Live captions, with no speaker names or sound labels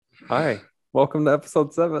Hi, welcome to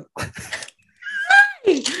episode 7.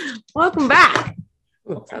 Hey, welcome back.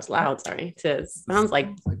 Oh, that's loud. Sorry. It sounds like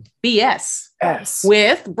BS Yes.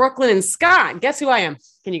 with Brooklyn and Scott. Guess who I am?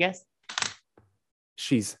 Can you guess?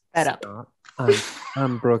 She's Fed up.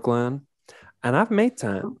 I'm Brooklyn, and I've made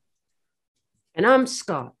time. And I'm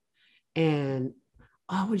Scott. And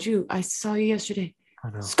I saw you yesterday.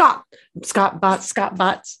 I know. Scott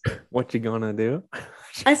Bots. What you gonna do?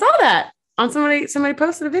 I saw that on somebody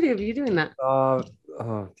posted a video of you doing that.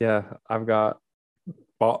 Yeah, I've got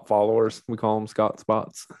bot followers. We call them Scott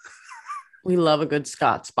Spots. We love a good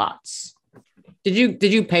Scott Spots. Did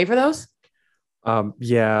you pay for those?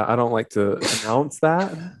 Yeah, I don't like to announce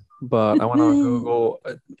that, but I went on Google.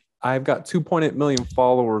 I've got 2.8 million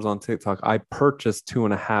followers on TikTok. I purchased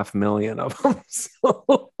 2.5 million of them.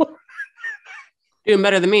 So. Doing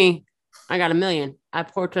better than me. I got 1 million. I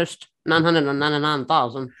purchased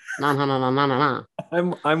 999,999.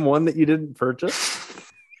 I'm one that you didn't purchase.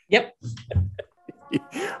 Yep.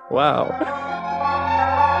 Wow.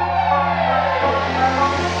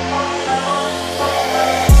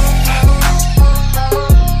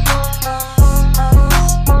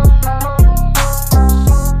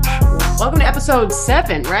 Welcome to episode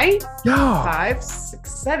 7, right? Yeah. 5, 6,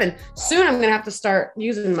 7. Soon I'm gonna have to start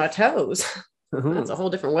using my toes. That's a whole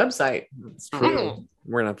different website. That's true.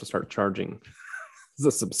 We're gonna have to start charging. It's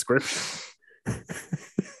a subscription.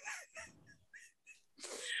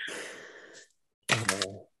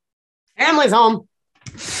 Family's home.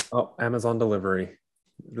 Oh, Amazon delivery.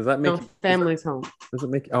 Does that make family's home? Does it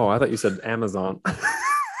make? Oh, I thought you said Amazon.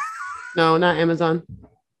 No, not Amazon.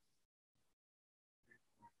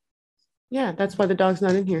 Yeah, that's why the dog's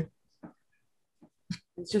not in here.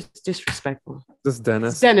 It's just disrespectful. This is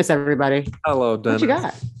Dennis. It's Dennis, everybody. Hello, Dennis. What you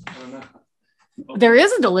got? There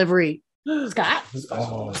is a delivery, Scott.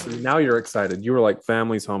 Oh, so now you're excited. You were like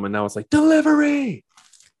family's home, and now it's like delivery.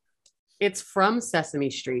 It's from Sesame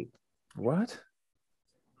Street. What?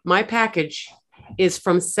 My package is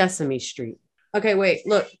from Sesame Street. Okay, wait,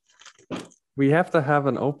 look. We have to have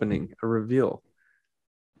an opening, a reveal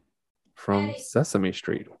from Sesame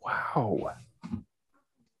Street. Wow.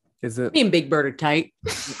 Is it? Me and Big Bird are tight.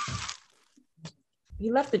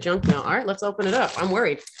 He left the junk mail. All right, let's open it up. I'm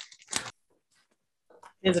worried.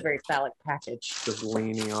 It is a very phallic package. Just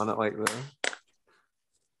leaning on it like this.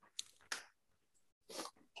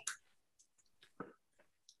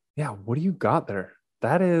 Yeah, what do you got there?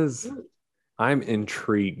 That is, I'm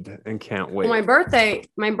intrigued and can't wait. Well, my birthday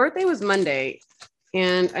was Monday,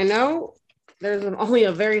 and I know there's only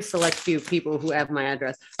a very select few people who have my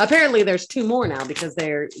address. Apparently, there's 2 more now because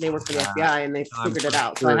they work for the FBI and they figured it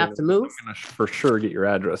out. So I have to move. I'm gonna for sure get your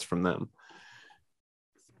address from them.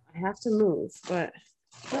 I have to move, but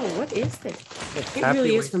what is this? It Happy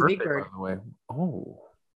really is late from birthday, Big Bird. by the way. Oh,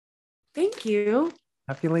 thank you.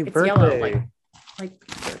 happy late It's birthday! yellow, like Big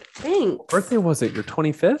Bird. Thanks. What birthday was it? Your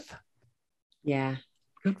 25th? Yeah.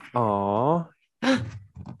 Aw.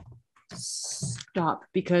 Stop,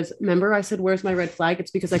 because remember I said, where's my red flag?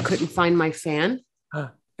 It's because I couldn't find my fan.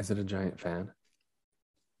 Is it a giant fan?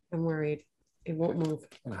 I'm worried. It won't move.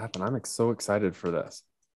 What's gonna happen? I'm so excited for this.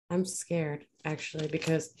 I'm scared, actually,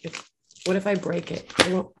 because what if I break it?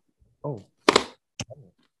 I won't. Oh.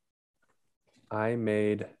 I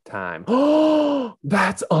made time. Oh,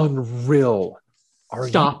 that's unreal.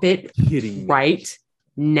 Stop it Kidding me? right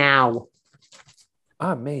now.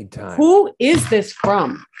 I made time. Who is this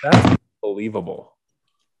from? That's unbelievable.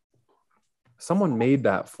 Someone made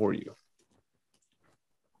that for you.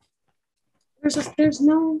 There's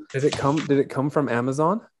no. Did it come from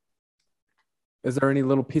Amazon? Is there any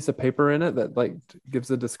little piece of paper in it that like gives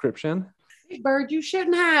a description? Big Bird, you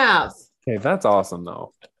shouldn't have. Okay, that's awesome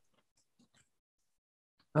though.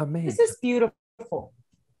 Amazing. This is beautiful.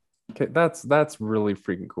 Okay, that's really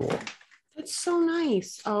freaking cool. It's so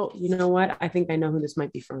nice. Oh, you know what? I think I know who this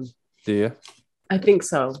might be from. Do you? I think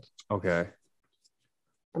so. Okay.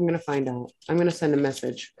 I'm going to find out. I'm going to send a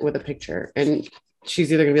message with a picture, and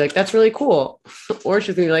she's either going to be like, that's really cool, or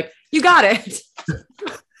she's going to be like, you got it.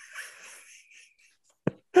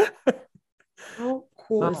 How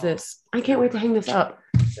cool is this? I can't wait to hang this up.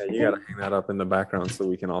 Yeah, you got to hang that up in the background so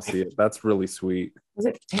we can all see it. That's really sweet. Was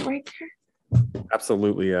it right there?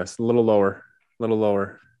 Absolutely, yes. A little lower.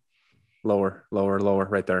 Lower,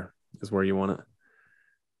 right there is where you want it.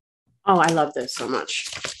 Oh, I love this so much.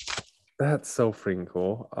 That's so freaking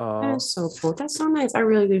cool. That's so cool. That's so nice. I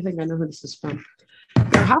really do think I know who this is from.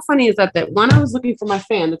 Now, how funny is that when I was looking for my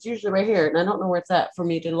fan, that's usually right here, and I don't know where it's at for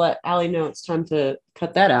me to let Allie know it's time to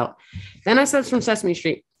cut that out. Then I said it's from Sesame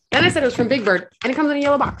Street. Then I said it was from Big Bird, and it comes in a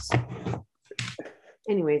yellow box.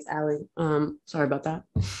 Anyways, Allie, sorry about that.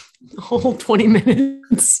 The whole 20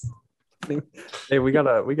 minutes. Hey, we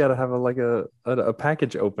gotta have a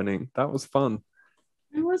package opening. That was fun.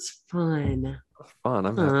 It was fun. Fun.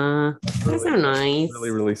 I'm happy. That's so nice.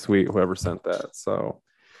 Really, really sweet. Whoever sent that. So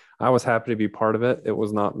I was happy to be part of it. It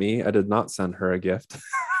was not me. I did not send her a gift.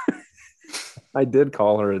 I did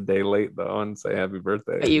call her a day late though and say happy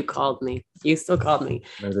birthday. But you called me. You still called me.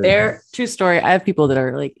 They're true story. I have people that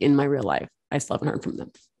are like in my real life. I still haven't heard from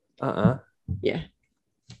them. Yeah.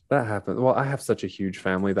 That happens. Well, I have such a huge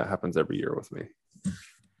family. That happens every year with me.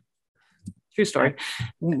 True story.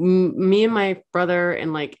 Me and my brother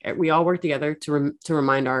and like we all work together to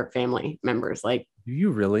remind our family members. Like, do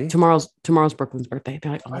you really? Tomorrow's Brooklyn's birthday.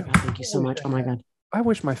 They're like, oh my god, thank you so much. Oh my god. I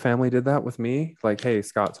wish my family did that with me. Like, hey,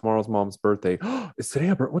 Scott, tomorrow's mom's birthday. Is today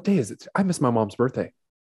what day is it? I miss my mom's birthday.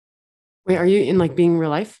 Wait, are you in like being real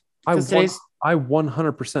life? I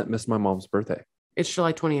 100% missed my mom's birthday. It's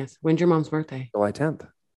July 20th. When's your mom's birthday? July 10th.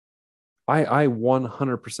 I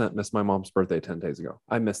 100% missed my mom's birthday 10 days ago.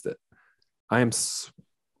 I missed it. I'm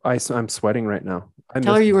sweating right now.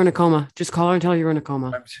 Tell her you were in a coma. Just call her and tell her you were in a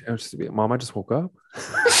coma. Mom, I just woke up.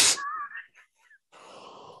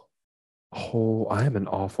 Oh, I am an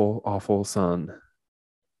awful, awful son.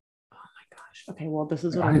 Oh my gosh. Okay, well, this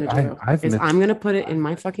is what I'm gonna do. I'm gonna put it in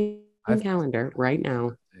my fucking calendar right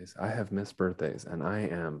now. I have missed birthdays and I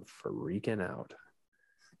am freaking out.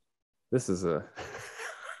 This is a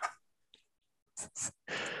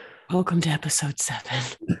Welcome to episode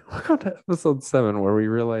 7. Welcome to episode 7, where we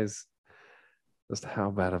realize just how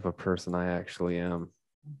bad of a person I actually am.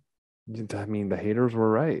 I mean, the haters were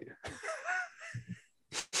right.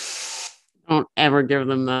 Don't ever give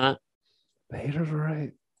them that. The haters were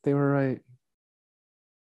right. They were right.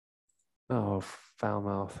 Oh, foul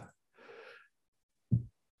mouth.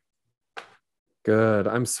 Good.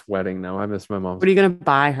 I'm sweating now. I miss my mom. What are you going to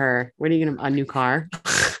buy her? What are you going to, a new car?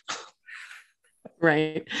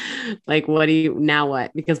 Right. Like, what?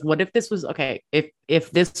 Because what if this was, okay,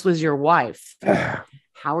 if this was your wife,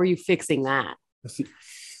 how are you fixing that? See,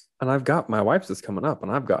 and I've got my wife's is coming up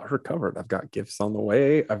and I've got her covered. I've got gifts on the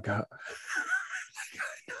way.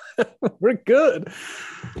 We're good.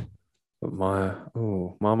 But Mama,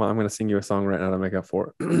 I'm going to sing you a song right now to make up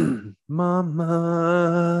for it.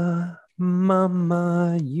 Mama,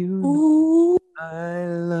 I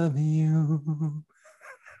love you.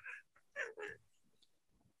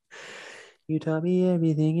 You taught me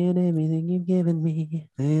everything and everything you've given me.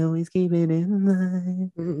 I always keep it in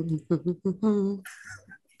mind.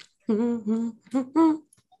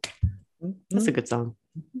 That's a good song.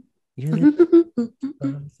 You're the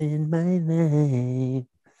in my life.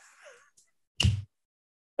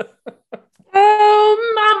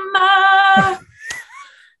 Oh, Mama.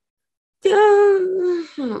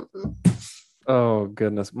 Oh,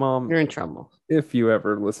 goodness. Mom, you're in trouble. If you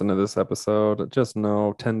ever listen to this episode, just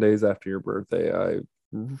know 10 days after your birthday, I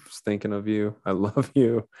was thinking of you. I love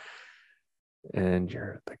you. And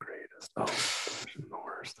you're the greatest. Oh, the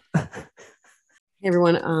worst. Hey,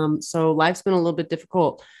 everyone. So life's been a little bit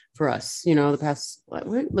difficult for us, the past,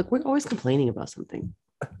 we're always complaining about something.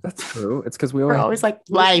 That's true. It's because we're always like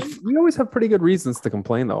life. We always have pretty good reasons to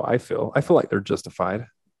complain, though. I feel like they're justified.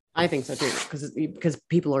 I think so too, because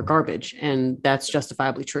people are garbage, and that's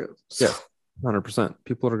justifiably true. So. Yeah, 100%.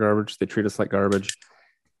 People are garbage. They treat us like garbage,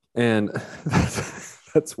 and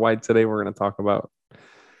that's why today we're going to talk about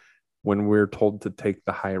when we're told to take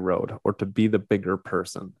the high road or to be the bigger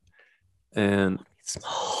person. And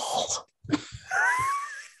small.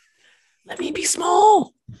 Let me be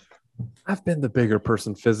small. I've been the bigger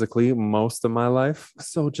person physically most of my life,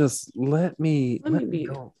 so just let me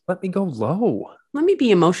go low. Let me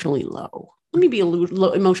be emotionally low. Let me be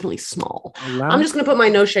emotionally small. I'm just going to put my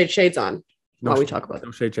no shade shades on while we talk about it.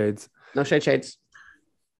 No shade shades. No shade shades.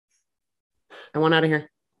 I want out of here.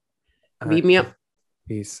 Beat me up.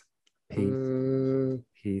 Peace.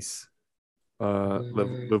 Peace.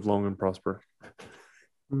 Live long and prosper.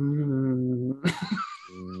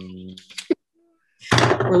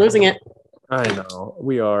 We're losing it. I know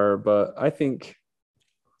we are, but I think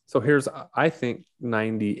so. I think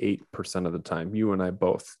 98% of the time, you and I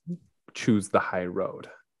both choose the high road.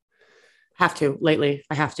 Have to lately.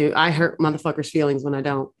 I have to. I hurt motherfuckers' feelings when I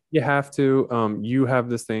don't. You have to. You have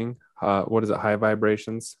this thing. What is it? High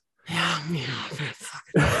vibrations. Yeah.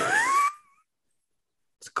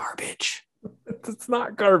 It's garbage. It's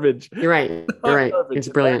not garbage. You're right. You're right. Garbage. It's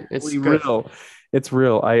brilliant. It's real. It's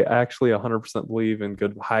real. I actually 100% believe in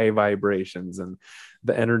good high vibrations, and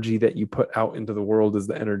the energy that you put out into the world is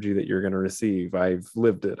the energy that you're going to receive. I've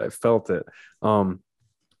lived it. I've felt it. Sometimes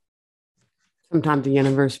the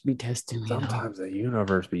universe be testing me. Sometimes the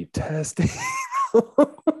universe be testing.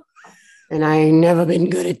 And I ain't never been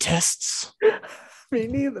good at tests. Me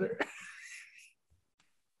neither.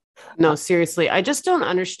 No, seriously, I just don't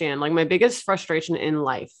understand. Like my biggest frustration in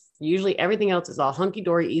life, usually everything else is all hunky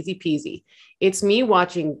dory, easy peasy. It's me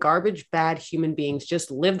watching garbage, bad human beings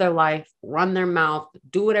just live their life, run their mouth,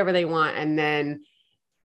 do whatever they want. And then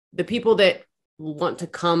the people that want to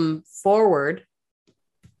come forward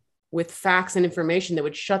with facts and information that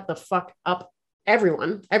would shut the fuck up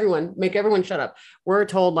make everyone shut up. We're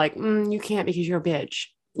told like, you can't because you're a bitch.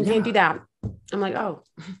 You can't do that. I'm like, oh.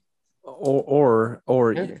 Or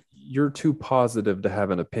Okay. you're too positive to have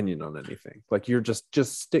an opinion on anything. Like you're just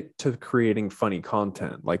stick to creating funny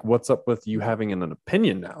content. Like what's up with you having an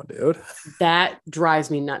opinion now, dude? That drives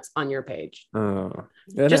me nuts on your page. And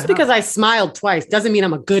Just because I smiled twice doesn't mean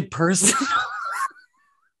I'm a good person.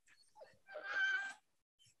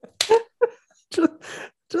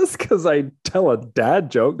 just because I tell a dad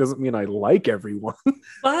joke doesn't mean I like everyone.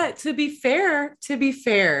 But to be fair,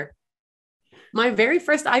 my very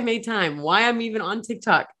first I Made Time, why I'm even on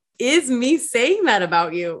TikTok, is me saying that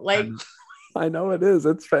about you. Like, I know it is.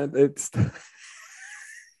 It's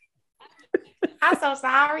I'm so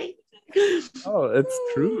sorry. Oh, it's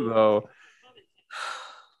true though.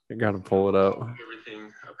 I gotta pull it up.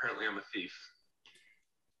 Everything. Apparently, I'm a thief.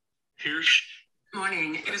 Here's.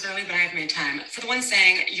 Morning. It was early, but I have made time. For the one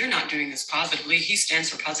saying, you're not doing this positively, he stands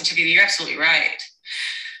for positivity. You're absolutely right.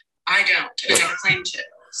 I don't. And I never claim to.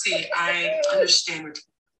 See, I understand what.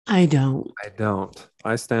 I don't.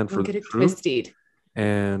 I stand for Don't the get it truth. twisted.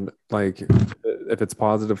 And like, if it's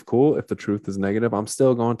positive, cool. If the truth is negative, I'm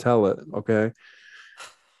still going to tell it. Okay.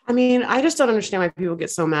 I mean, I just don't understand why people get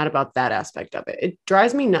so mad about that aspect of it. It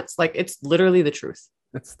drives me nuts. Like it's literally the truth.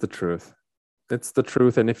 It's the truth. It's the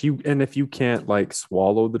truth. And if you can't like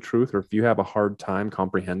swallow the truth, or if you have a hard time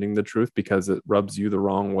comprehending the truth because it rubs you the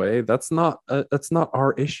wrong way, that's not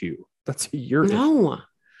our issue. That's your issue. No,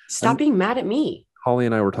 stop being mad at me. Holly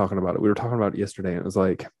and I were talking about it. We were talking about it yesterday, and it was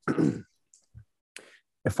like,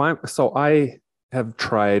 I have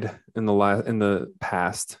tried in the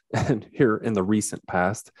past and here in the recent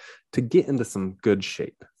past to get into some good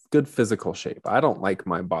shape, good physical shape. I don't like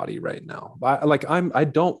my body right now. I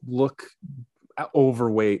don't look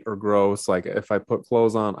overweight or gross. Like if I put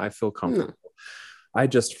clothes on, I feel comfortable. I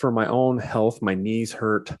just, for my own health, my knees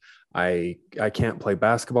hurt. I can't play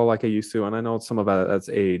basketball like I used to. And I know some of that's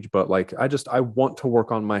age, but like, I want to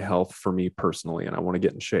work on my health for me personally, and I want to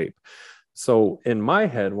get in shape. So in my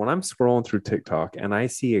head, when I'm scrolling through TikTok and I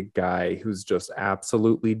see a guy who's just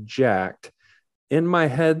absolutely jacked, in my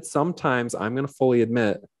head, sometimes I'm going to fully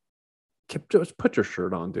admit, just put your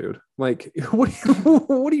shirt on, dude. Like,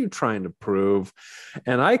 what are you trying to prove?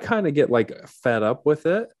 And I kind of get like fed up with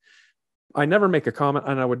it. I never make a comment,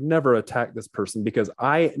 and I would never attack this person because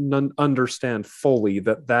I understand fully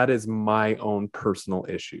that is my own personal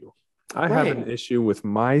issue. I have an issue with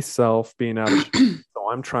myself being out of shape. So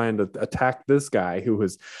I'm trying to attack this guy who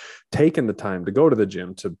has taken the time to go to the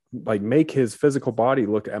gym to like make his physical body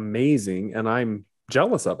look amazing. And I'm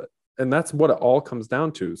jealous of it. And that's what it all comes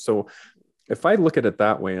down to. So if I look at it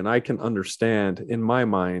that way, and I can understand in my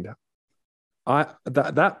mind,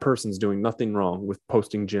 that person's doing nothing wrong with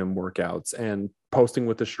posting gym workouts and posting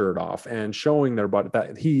with the shirt off and showing their body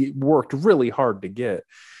that he worked really hard to get.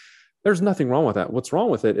 There's nothing wrong with that. What's wrong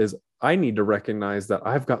with it is I need to recognize that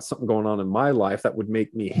I've got something going on in my life that would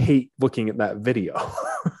make me hate looking at that video.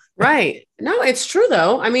 Right. No, it's true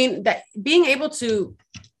though. I mean, that being able to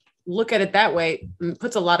look at it that way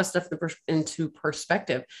puts a lot of stuff into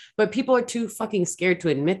perspective, but people are too fucking scared to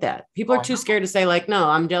admit that. People are too scared to say like, no,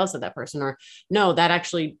 I'm jealous of that person, or no, that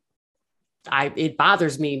actually, it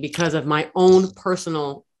bothers me because of my own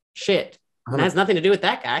personal shit. And it has nothing to do with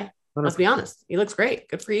that guy. 100%. Let's be honest. He looks great.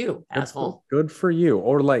 Good for you, asshole. Good for you.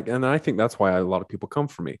 Or like, and I think that's why a lot of people come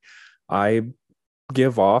for me. I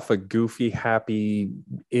give off a goofy, happy,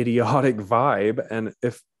 idiotic vibe. And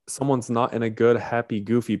if someone's not in a good, happy,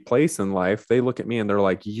 goofy place in life, they look at me and they're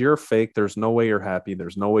like, you're fake. There's no way you're happy.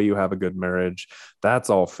 There's no way you have a good marriage. That's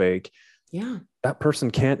all fake. Yeah. That person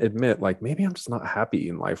can't admit, like, maybe I'm just not happy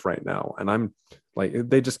in life right now. And I'm like,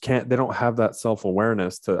 they just can't, they don't have that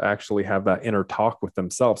self-awareness to actually have that inner talk with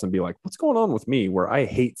themselves and be like, what's going on with me where I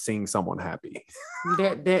hate seeing someone happy?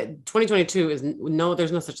 2022 is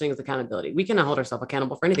there's no such thing as accountability. We cannot hold ourselves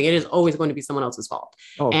accountable for anything. It is always going to be someone else's fault.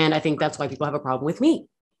 And I think that's why people have a problem with me.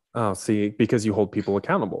 Oh, see, because you hold people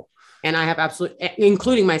accountable. And I have absolutely,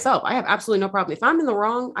 including myself, I have absolutely no problem. If I'm in the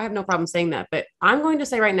wrong, I have no problem saying that. But I'm going to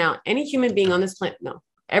say right now, any human being on this planet, no,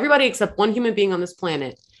 everybody except one human being on this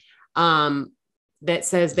planet that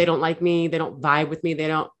says they don't like me, they don't vibe with me, they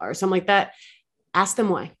don't, or something like that, ask them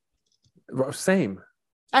why. Same.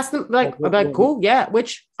 Ask them, like, What- like what- cool, yeah,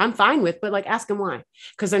 which I'm fine with, but like ask them why.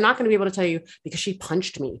 Because they're not going to be able to tell you because she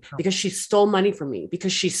punched me, because she stole money from me,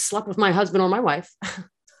 because she slept with my husband or my wife.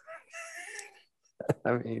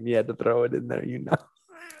 I mean, you had to throw it in there, you know.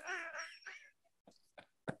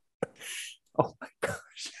 Oh my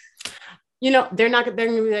gosh. You know, they're going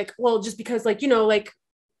to be like, well, just because, like, you know, like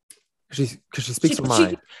Because she speaks her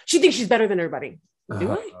mind. she thinks she's better than everybody.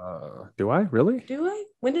 Do I? Do I really? Do I?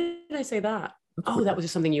 When did I say that? That's Oh, weird. that was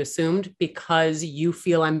just something you assumed because you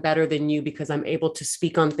feel I'm better than you because I'm able to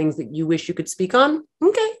speak on things that you wish you could speak on.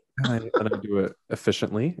 Okay. And I do it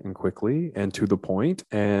efficiently and quickly and to the point,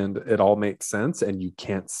 and it all makes sense. And you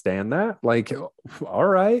can't stand that. Like, all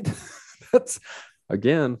right, that's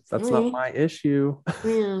not my issue.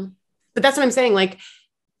 Yeah. But that's what I'm saying. Like,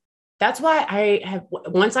 that's why I have,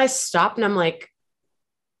 once I stopped and I'm like,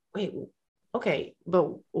 wait, okay,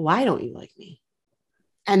 but why don't you like me?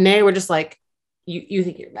 And they were just like, you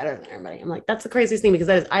think you're better than everybody. I'm like, that's the craziest thing because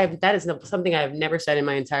that is something I have never said in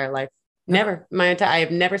my entire life. Never. I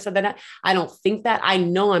have never said that. I don't think that. I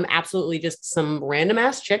know I'm absolutely just some random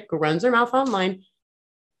ass chick who runs her mouth online.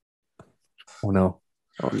 Oh no.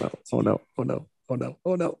 Oh no. Oh no. Oh no. Oh no.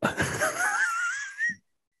 Oh no.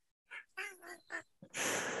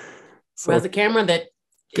 Who has a camera that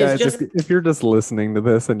guys, is just if you're just listening to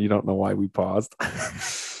this and you don't know why we paused,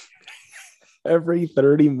 every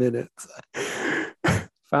 30 minutes,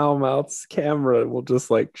 Foul Mouth's camera will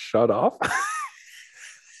just like shut off.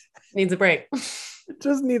 needs a break. It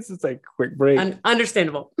just needs to take a quick break.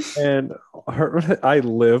 Understandable. And I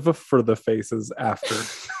live for the faces after.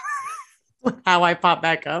 How I pop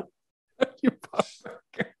back up. You pop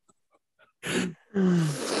back up.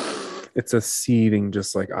 It's a seething,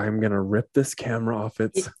 just like I'm gonna rip this camera off. I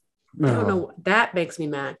don't know. That makes me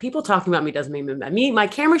mad. People talking about me doesn't make me mad. My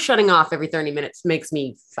camera shutting off every 30 minutes makes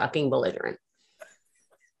me fucking belligerent.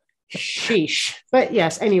 Sheesh. But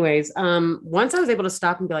yes, anyways, once I was able to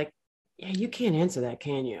stop and be like, yeah, you can't answer that,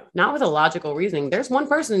 can you? Not with a logical reasoning. There's one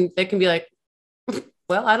person that can be like,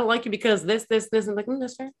 well, I don't like you because this. I'm like,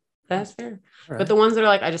 that's fair. That's fair. Right. But the ones that are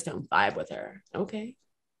like, I just don't vibe with her. Okay.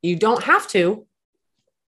 You don't have to,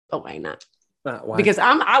 but why not? Why? Because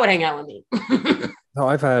I would hang out with me. No,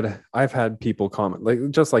 I've had people comment,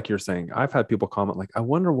 like, just like you're saying, I've had people comment like, I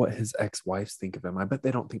wonder what his ex-wives think of him. I bet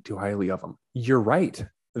they don't think too highly of him. You're right.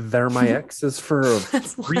 They're my exes for a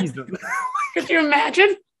reason. Could you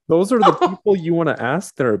imagine? Those are the people you want to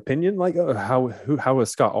ask their opinion. Like, how is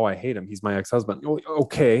Scott? Oh, I hate him. He's my ex-husband.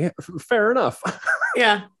 Okay, fair enough.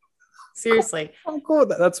 Yeah. Seriously. Oh, cool.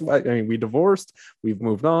 That's why, I mean, we divorced, we've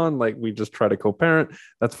moved on, like we just try to co-parent.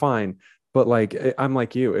 That's fine. But like, I'm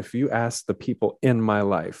like you, if you ask the people in my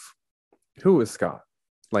life, who is Scott?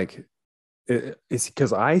 Like, it's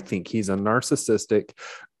because I think he's a narcissistic,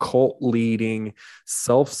 cult leading,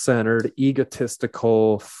 self-centered,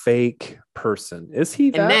 egotistical, fake person. Is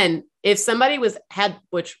he that? And then if somebody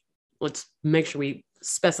which let's make sure we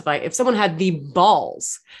specify, if someone had the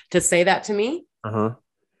balls to say that to me,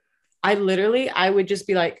 I would just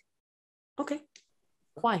be like, okay,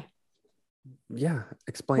 why? Yeah,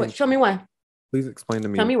 explain. Show me why. Please explain to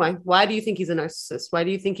me. Tell me why. Why do you think he's a narcissist? Why do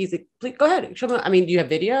you think please go ahead. Show me. I mean, do you have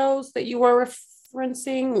videos that you were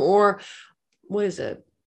referencing, or what is it?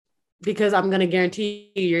 Because I'm going to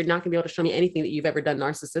guarantee you're not going to be able to show me anything that you've ever done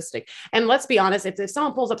narcissistic. And let's be honest, if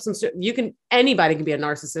someone pulls up anybody can be a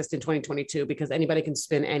narcissist in 2022 because anybody can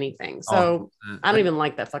spin anything. So I don't even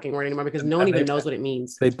like that fucking word anymore because no one even knows what it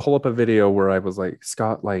means. They'd pull up a video where I was like,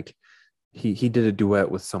 Scott, like he did a duet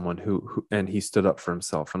with someone who and he stood up for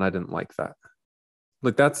himself. And I didn't like that.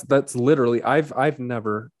 Like that's literally, I've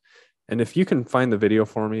never, and if you can find the video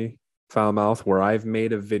for me, Foul Mouth, where I've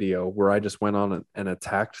made a video where I just went on and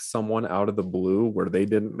attacked someone out of the blue where they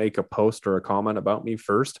didn't make a post or a comment about me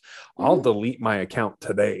first, I'll delete my account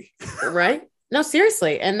today. Right? No,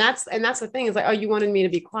 seriously. And that's the thing is like, oh, you wanted me to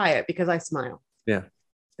be quiet because I smile. Yeah.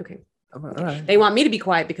 Okay. All right. They want me to be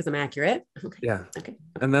quiet because I'm accurate. Okay. Yeah. Okay.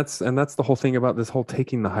 And that's the whole thing about this whole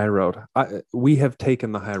taking the high road. We have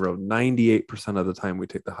taken the high road. 98% of the time we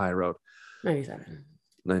take the high road. 97.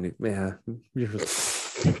 90. Yeah.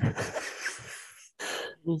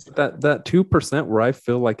 that 2% where I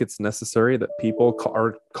feel like it's necessary that people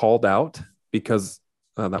are called out because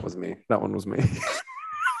that was me. That one was me.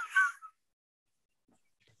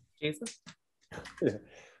 Jesus. Yeah.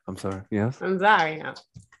 I'm sorry. Yes. I'm sorry. No.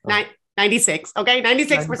 96. Okay.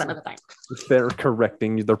 96% of the time. They're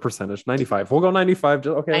correcting their percentage. 95. We'll go 95.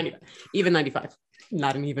 Okay. 90, even 95.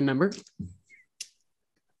 Not an even number.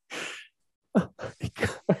 Oh my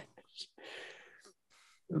gosh.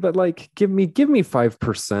 But like, give me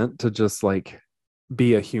 5% to just like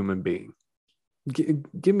be a human being.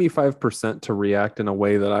 give me 5% to react in a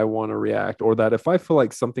way that I want to react, or that if I feel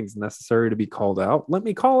like something's necessary to be called out, let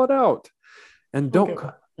me call it out. And don't. Okay.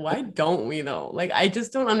 Why don't we though? Like, I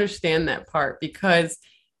just don't understand that part, because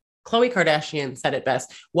Khloe Kardashian said it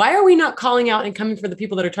best. Why are we not calling out and coming for the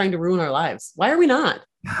people that are trying to ruin our lives? Why are we not?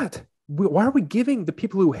 God, why are we giving the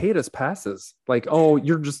people who hate us passes? Like, oh,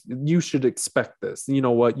 you should expect this. You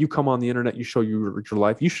know what? You come on the internet, you show your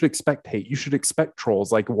life. You should expect hate. You should expect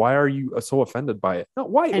trolls. Like, why are you so offended by it? No,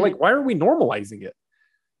 why? And why are we normalizing it?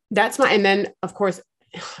 and then of course,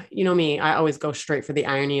 you know me, I always go straight for the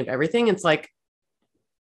irony of everything. It's like,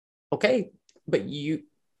 okay, but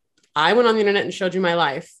I went on the internet and showed you my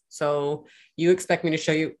life. So you expect me to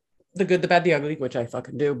show you the good, the bad, the ugly, which I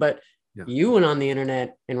fucking do. But you went on the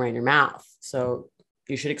internet and ran your mouth. So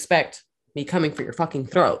you should expect me coming for your fucking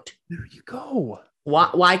throat. There you go.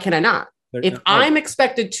 Why can I not? If I'm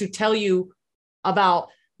expected to tell you about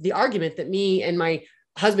the argument that me and my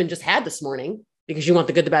husband just had this morning because you want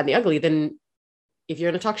the good, the bad, and the ugly, then if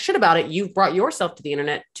you're going to talk shit about it, you've brought yourself to the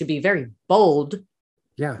internet to be very bold.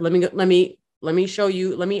 Yeah. Let me show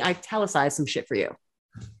you. Let me italicize some shit for you.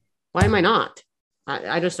 Why am I not?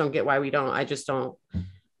 I just don't get why we don't. I just don't.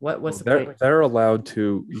 What's the point? They're allowed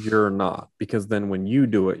to. You're not, because then when you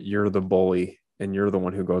do it, you're the bully and you're the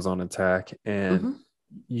one who goes on attack, and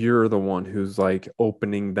you're the one who's like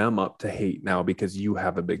opening them up to hate now because you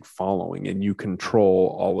have a big following and you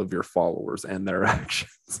control all of your followers and their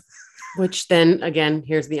actions. Which then again,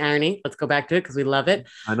 here's the irony. Let's go back to it because we love it.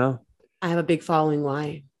 I know. I have a big following.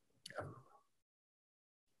 Why?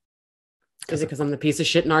 Is it because I'm the piece of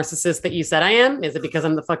shit narcissist that you said I am? Is it because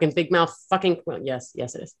I'm the fucking big mouth fucking? Well, yes,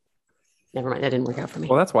 it is. Never mind. That didn't work out for me.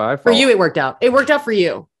 Well, that's why for you, it worked out. It worked out for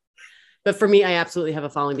you. But for me, I absolutely have a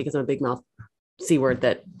following because I'm a big mouth C word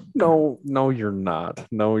that. No, you're not.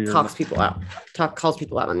 No, you're talks not. People out. Calls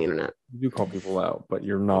people out on the internet. You do call people out, but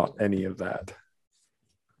you're not any of that.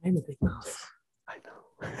 I'm a big mouth. I know.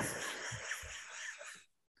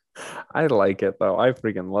 I like it though. I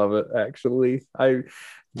freaking love it. Actually, I'm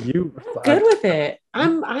good with it. I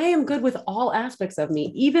am good with all aspects of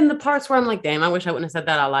me, even the parts where I'm like, damn, I wish I wouldn't have said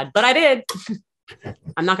that out loud, but I did.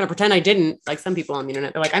 I'm not going to pretend I didn't. Like some people on the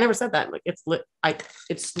internet, they're like, I never said that. Like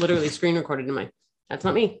it's literally screen recorded in that's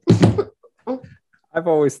not me. I've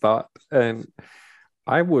always thought, and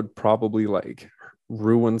I would probably like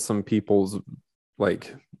ruin some people's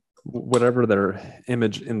like whatever their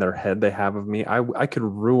image in their head they have of me. I could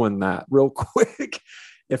ruin that real quick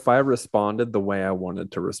if I responded the way I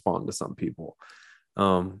wanted to respond to some people.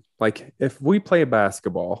 Like if we play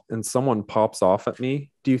basketball and someone pops off at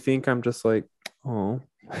me, do you think I'm just like, oh,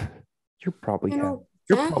 you're probably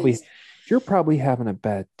having a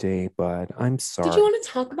bad day, bud. I'm sorry. Did you want to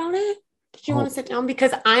talk about it? Did you want to sit down?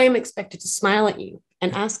 Because I am expected to smile at you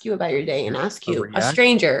and ask you about your day and ask you, a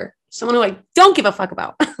stranger, someone who I don't give a fuck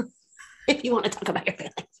about, if you want to talk about your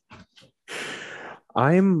feelings.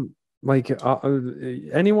 I'm like,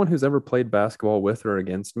 anyone who's ever played basketball with or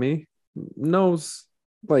against me knows,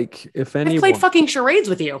 like, if anyone... I played fucking charades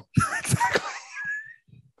with you. Exactly.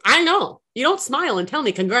 I know. You don't smile and tell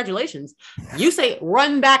me congratulations. You say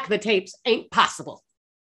run back the tapes. Ain't possible.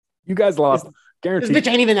 You guys lost. Guaranteed. This bitch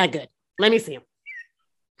ain't even that good. Let me see him.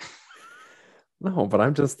 No, but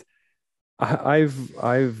I'm just...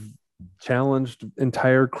 I've challenged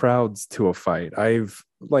entire crowds to a fight. I'll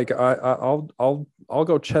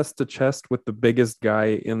go chest to chest with the biggest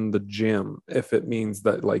guy in the gym if it means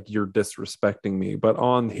that like you're disrespecting me. But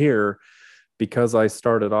on here, because I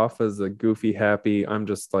started off as a goofy happy, I'm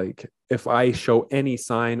just like, if I show any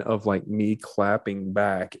sign of like me clapping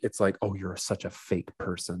back, it's like, oh, you're such a fake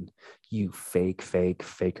person, you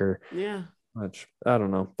faker. Yeah. Which I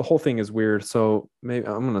don't know. The whole thing is weird. So maybe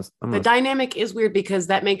the dynamic is weird because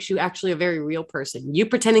that makes you actually a very real person. You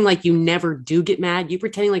pretending like you never do get mad. You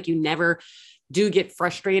pretending like you never do get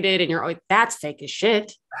frustrated and you're like, that's fake as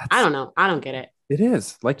shit. I don't know. I don't get it. It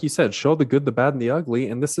is. Like you said, show the good, the bad, and the ugly.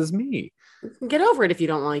 And this is me. Get over it if you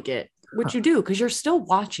don't like it, which you do, because you're still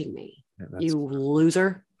watching me, you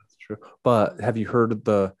loser. That's true. But have you heard of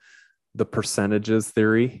the percentages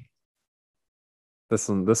theory? This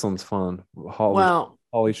one's fun.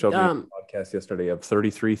 Holly showed me a podcast yesterday of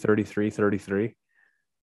 33, 33, 33.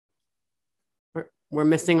 We're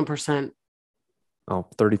missing a percent. Oh,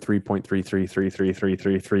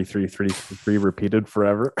 33.3333333333 repeated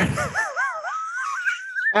forever.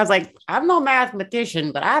 I was like, I'm no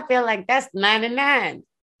mathematician, but I feel like that's 99.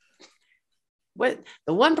 What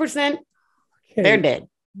the 1%? Okay. They're dead.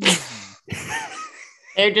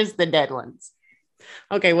 They're just the dead ones.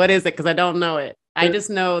 Okay, what is it? Because I don't know it. I just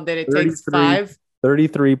know that it takes 5.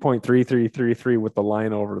 33.3333 with the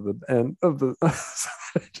line over the end of the.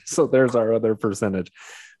 So there's our other percentage.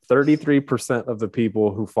 33% of the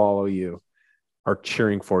people who follow you are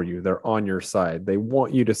cheering for you. They're on your side. They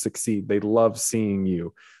want you to succeed. They love seeing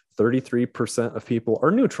you. 33% of people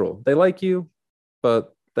are neutral. They like you,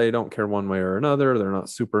 but they don't care one way or another. They're not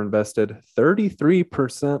super invested.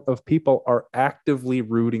 33% of people are actively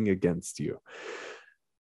rooting against you.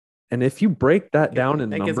 And if you break that down in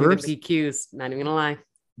that numbers, gives me the PQs. Not even gonna lie.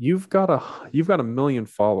 you've got a million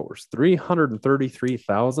followers.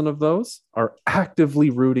 333,000 of those are actively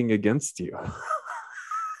rooting against you.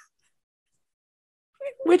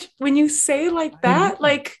 Which, when you say like that,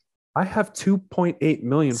 like, I have 2.8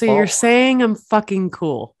 million. so you're saying I'm fucking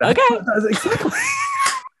cool. Okay. That's exactly.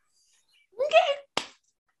 Okay.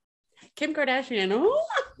 Kim Kardashian. Ooh,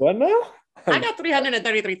 What now? I got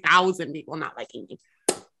 333,000 people not liking me.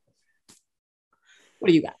 What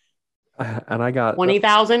do you got? And I got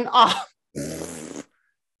 20,000. Oh.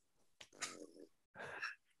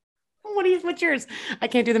 What's yours? I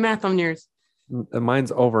can't do the math on yours.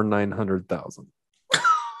 Mine's over 900,000.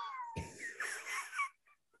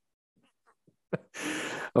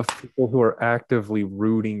 Of people who are actively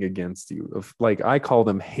rooting against you. Of, like, I call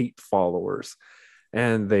them hate followers.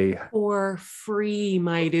 And they For free,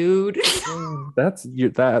 my dude. that's you,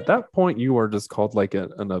 that at that point you are just called like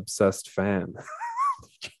an obsessed fan.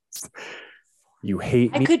 You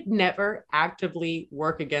hate me. I could never actively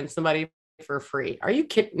work against somebody for free. Are you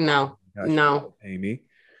kidding? No. No. Pay me.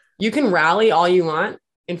 You can rally all you want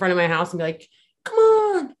in front of my house and be like, come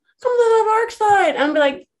on, come to the dark side. And I'm be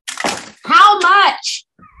like, how much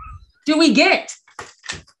do we get?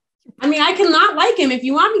 I mean, I cannot like him if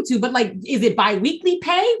you want me to, but like, is it bi-weekly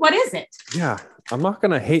pay? What is it? Yeah, I'm not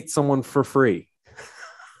gonna hate someone for free.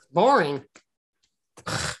 Boring.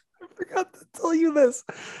 I forgot to tell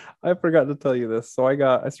you this. So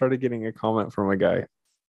I started getting a comment from a guy,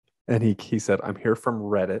 and he said, "I'm here from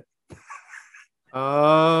Reddit."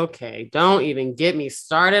 Okay, don't even get me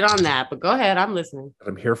started on that, but go ahead, I'm listening.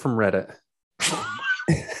 I'm here from Reddit.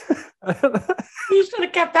 You should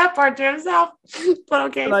have kept that part to yourself, but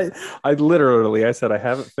okay. And I said, I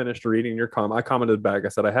haven't finished reading your comment. I commented back. I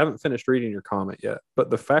said, I haven't finished reading your comment yet. But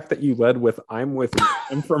the fact that you led with I'm with you,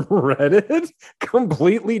 I'm from Reddit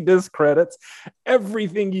completely discredits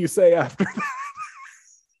everything you say after that.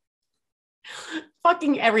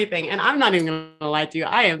 Fucking everything. And I'm not even gonna lie to you.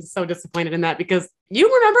 I am so disappointed in that because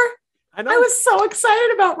you remember I know. I was so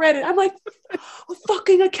excited about Reddit. I'm like, a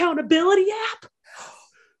fucking accountability app.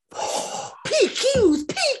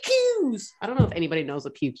 PQs. I don't know if anybody knows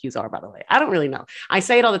what PQs are, by the way. I don't really know. I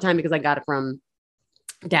say it all the time because I got it from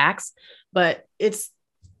Dax, but it's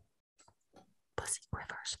pussy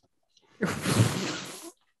rivers.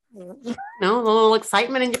 No, a little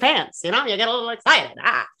excitement in your pants. You know, you get a little excited.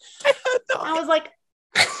 I was like,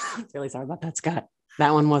 I'm really sorry about that, Scott.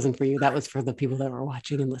 That one wasn't for you. That was for the people that were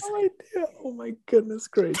watching and listening. Oh my goodness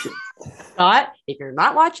gracious. Scott, if you're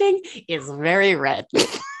not watching, it's very red.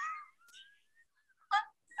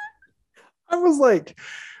 I was like,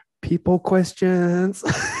 people questions.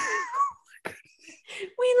 We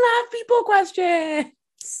love people questions.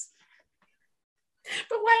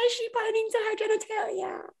 But why is she pointing to her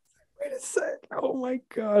genitalia? Wait a sec. Oh my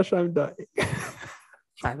gosh, I'm dying.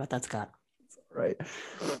 Sorry about that, Scott. Right.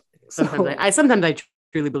 Sometimes I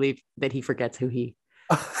truly believe that he forgets who he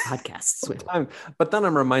podcasts with. But then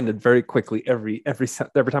I'm reminded very quickly every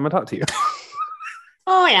time I talk to you.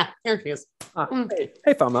 Oh yeah, there she is.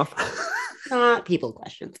 Hey, Foul People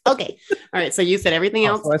questions. Okay. All right. So you said everything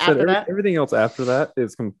else So I after said that? everything else after that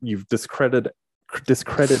is you've discredited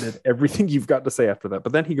everything you've got to say after that.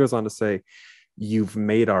 But then he goes on to say, you've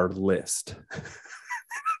made our list.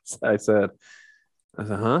 I said,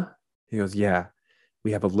 huh? He goes, yeah,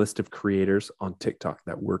 we have a list of creators on TikTok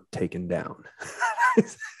that we're taking down. I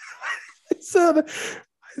said,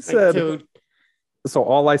 Dude. So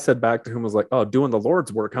all I said back to him was like, oh, doing the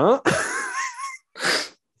Lord's work, huh?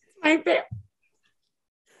 Right there.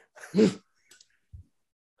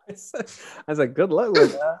 I said, good luck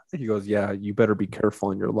with that. He goes, yeah, you better be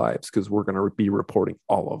careful in your lives because we're going to be reporting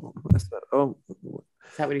all of them. I said, oh.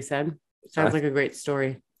 Is that what he said? Sounds like a great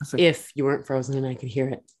story. Like, if you weren't frozen and I could hear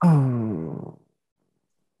it. Oh.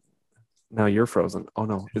 Now you're frozen. Oh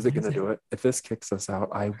no. Is it going to do it? If this kicks us out,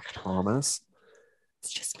 I promise.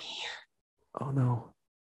 It's just me. Oh no.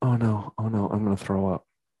 Oh no. Oh no. I'm going to throw up.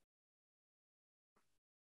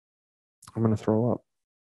 I'm going to throw up.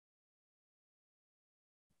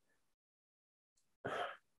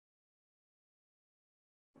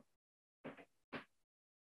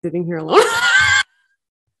 Sitting here alone.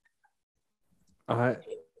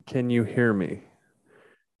 Can you hear me?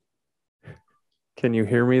 Can you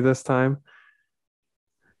hear me this time?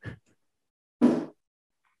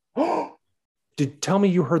 Tell me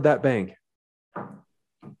you heard that bang.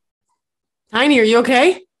 Tiny, are you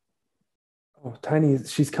okay? Oh, Tiny,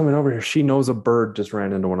 she's coming over here. She knows a bird just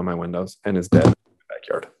ran into one of my windows and is dead in the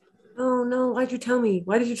backyard. Oh no, why'd you tell me?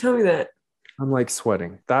 Why did you tell me that? I'm like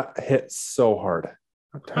sweating. That hit so hard.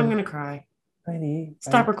 I'm gonna cry. Tiny.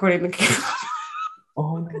 Stop recording the camera.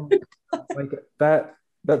 Oh no. Like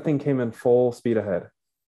that thing came in full speed ahead.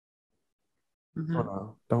 Mhm. Oh,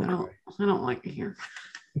 no. Don't cry. I don't like it here.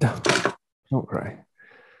 Don't cry.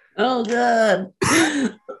 Oh god.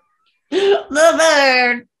 The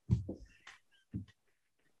bird.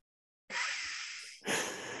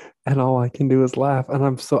 And all I can do is laugh. And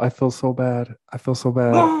I feel so bad. I feel so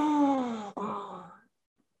bad.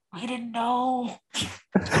 I didn't know.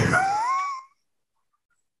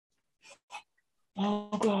 Oh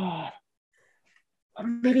god.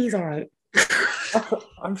 Maybe he's all right.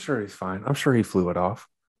 I'm sure he's fine. I'm sure he flew it off.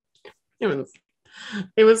 It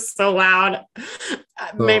was so loud.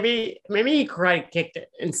 Maybe he karate kicked it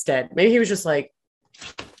instead. Maybe he was just like,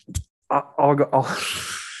 I'll go.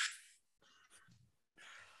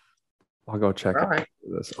 I'll go check right.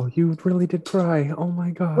 this. Oh, you really did cry. Oh my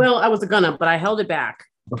god. Well, I was gonna, but I held it back.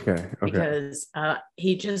 Okay. Because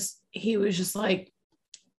he was just like,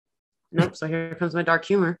 nope. So here comes my dark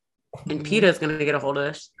humor, and PETA's gonna get a hold of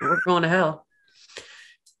this. We're going to hell.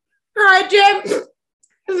 All right, Jim.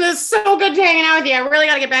 This is so good hanging out with you. I really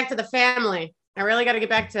got to get back to the family. I really got to get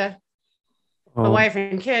back to the wife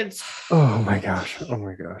and kids. Oh my gosh. Oh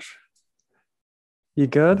my gosh. You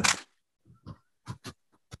good?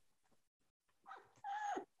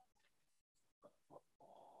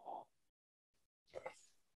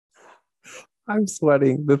 I'm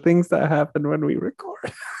sweating. The things that happen when we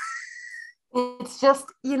record. It's just,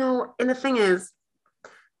 and the thing is,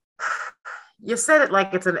 you said it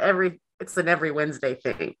like it's an every Wednesday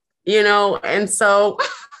thing, and so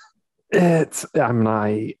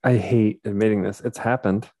I hate admitting this. It's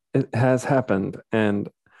happened. It has happened. And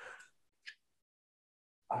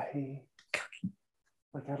I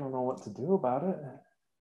don't know what to do about it.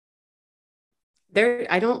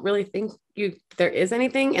 I don't really think there is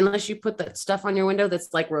anything unless you put that stuff on your window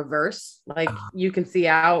that's like reverse, like you can see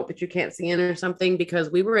out, but you can't see in or something,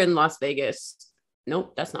 because we were in Las Vegas.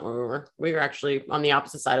 Nope, that's not where we were. We were actually on the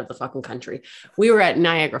opposite side of the fucking country. We were at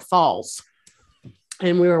Niagara Falls,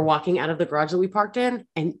 and we were walking out of the garage that we parked in,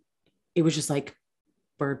 and it was just like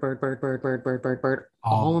bird,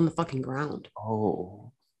 all on the fucking ground.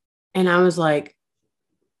 Oh. And I was like,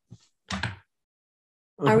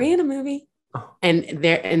 are we in a movie?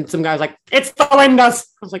 And some guy was like, it's the windows.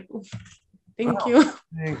 I was like, thank you.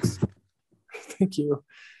 Thanks. Thank you.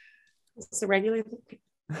 It's a regular.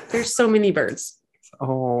 There's so many birds.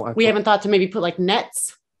 Oh, we haven't thought to maybe put like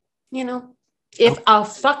nets, if a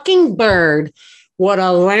fucking bird would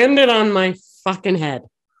have landed on my fucking head.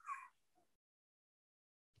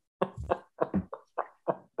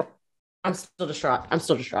 I'm still distraught.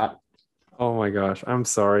 Oh my gosh. I'm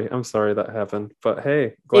sorry that happened. But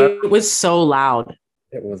hey, it was so loud.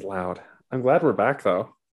 It was loud. I'm glad we're back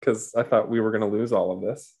though, because I thought we were going to lose all of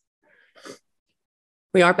this.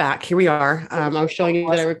 We are back. Here we are. I was showing you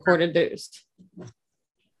that I recorded this.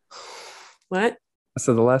 What?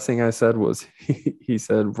 So the last thing I said was, he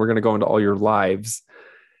said, we're going to go into all your lives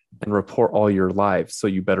and report all your lives, so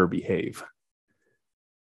you better behave.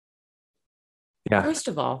 Yeah. First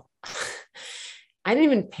of all, I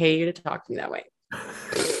didn't even pay you to talk to me that way.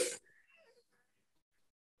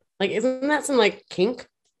 Like, isn't that some like kink?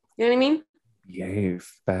 You know what I mean?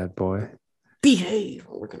 Behave, bad boy. Behave.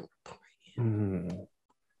 We're going to report you. I'm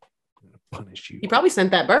gonna punish you. You probably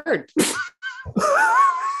sent that bird.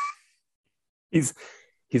 He's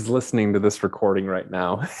listening to this recording right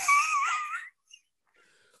now.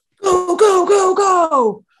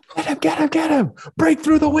 Go. Get him. Break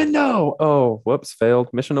through the window. Oh, whoops, failed.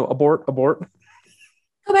 Mission abort. Go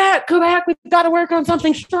back. We've got to work on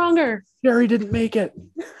something stronger. Jerry didn't make it.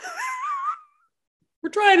 We're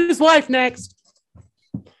trying his wife next.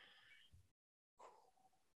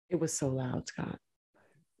 It was so loud, Scott.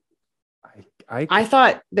 I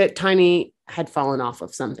thought that Tiny had fallen off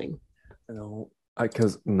of something. No, I'm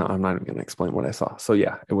not even going to explain what I saw. So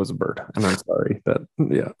yeah, it was a bird, and I'm sorry that.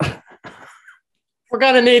 Yeah. We're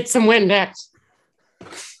gonna need some Windex.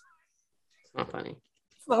 It's not funny.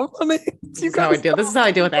 It's not funny. This is how I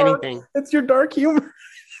deal with anything. It's your dark humor.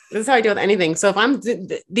 This is how I deal with anything. So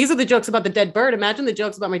if these are the jokes about the dead bird. Imagine the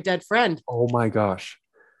jokes about my dead friend. Oh my gosh.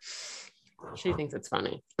 She thinks it's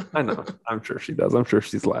funny. I know. I'm sure she does. I'm sure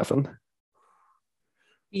she's laughing.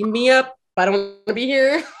 Beam me up. I don't want to be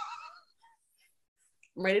here.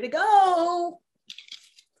 I'm ready to go. All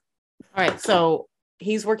right. So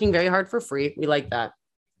he's working very hard for free. We like that.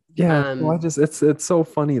 Yeah. Well, it's so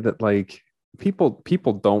funny that like people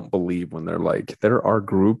don't believe when they're like, there are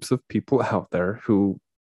groups of people out there who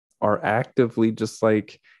are actively just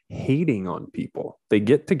like hating on people. They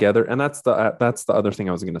get together, and that's the other thing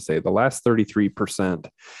I was going to say. The last 33%,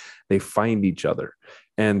 they find each other,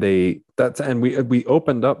 and we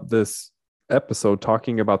opened up this episode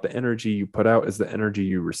talking about the energy you put out is the energy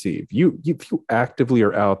you receive. If you actively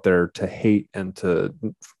are out there to hate and to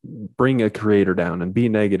bring a creator down and be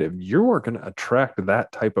negative, you are going to attract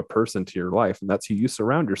that type of person to your life, and that's who you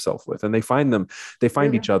surround yourself with. And they find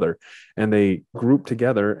each other, and they group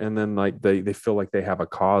together, and then like they feel like they have a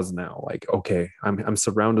cause now. Like, okay, I'm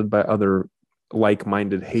surrounded by other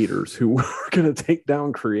like-minded haters who are going to take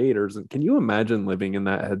down creators. And can you imagine living in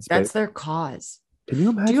that headspace? That's their cause. Can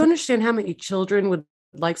you imagine? Do you understand how many children would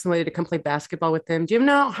like somebody to come play basketball with them? Do you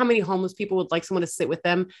know how many homeless people would like someone to sit with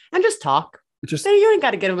them and just talk? You ain't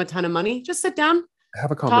got to get them a ton of money. Just sit down,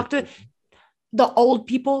 have a conversation. Talk to the old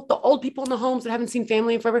people in the homes that haven't seen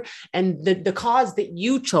family in forever. And the cause that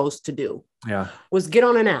you chose to do was get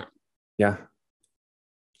on an app. Yeah.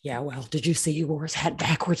 Yeah. Well, did you see you wore his hat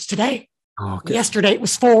backwards today? Oh, okay. Yesterday it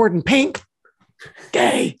was forward and pink.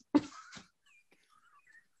 Gay.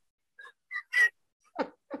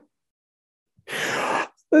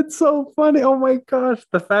 That's so funny. Oh my gosh.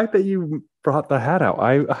 The fact that you brought the hat out.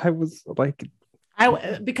 I was like,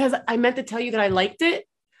 because I meant to tell you that I liked it.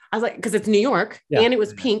 I was like, because it's New York and it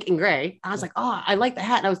was pink and gray. I was like, oh, I like the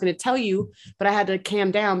hat. And I was going to tell you, but I had to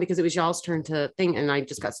calm down because it was y'all's turn to thing. And I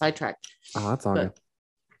just got sidetracked. Oh, that's all right.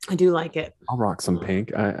 I do like it. I'll rock some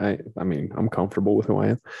pink. I mean, I'm comfortable with who I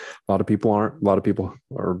am. A lot of people aren't. A lot of people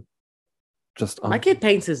are just. My kid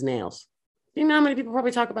paints his nails. Do you know how many people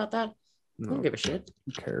probably talk about that? No. I don't give a shit.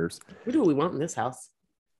 Who cares? We do what we want in this house.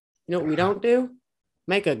 You know what we don't do?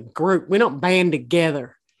 Make a group. We don't band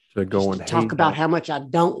together. To go and talk about how much I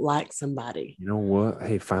don't like somebody. You know what?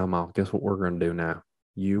 Hey, Foul Mouth, guess what we're going to do now?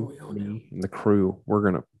 You, me, and the crew, we're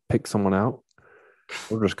going to pick someone out.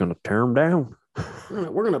 We're just going to tear them down.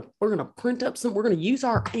 We're gonna print up some. We're gonna use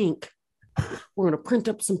our ink. We're gonna print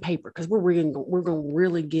up some paper because we're gonna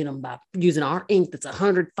really get them by using our ink. That's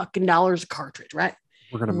 $100 fucking a cartridge, right?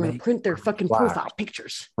 We're gonna print their fucking flyers. profile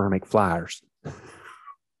pictures. We're gonna make flyers. We're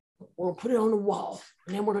gonna put it on the wall,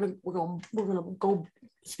 and then we're gonna go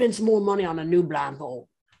spend some more money on a new blindfold.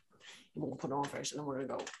 We're gonna put it on first, and then we're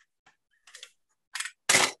gonna go.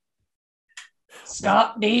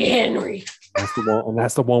 Stop D. Henry. That's the one, and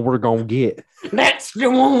that's the one we're gonna get. That's the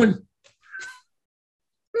one.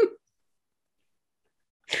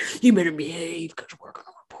 You better behave because we're gonna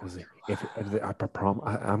report you.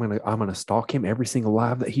 I'm gonna stalk him every single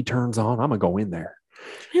live that he turns on. I'm gonna go in there,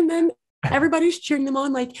 and then everybody's cheering them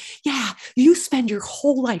on, like, "Yeah, you spend your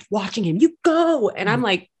whole life watching him. You go." And I'm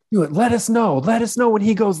like, "Let us know when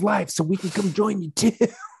he goes live, so we can come join you too."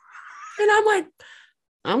 And I'm like,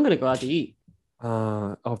 "I'm gonna go out to eat."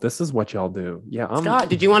 This is what y'all do. Yeah. Scott,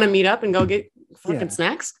 did you want to meet up and go get fucking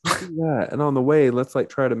snacks? Yeah. And on the way, let's like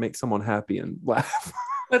try to make someone happy and laugh.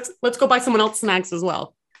 Let's go buy someone else snacks as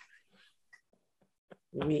well.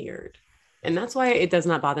 Weird. And that's why it does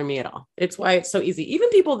not bother me at all. It's why it's so easy. Even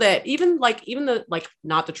people that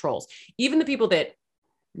not the trolls, even the people that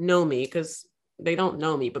know me, because they don't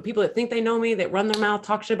know me, but people that think they know me, that run their mouth,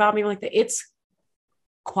 talk shit about me like that, it's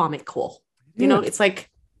comical. You know, it's like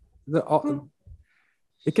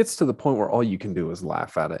it gets to the point where all you can do is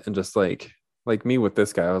laugh at it. And just like me with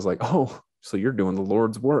this guy, I was like, oh, so you're doing the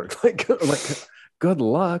Lord's work. like good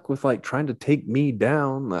luck with like trying to take me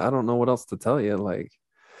down. I don't know what else to tell you. Like,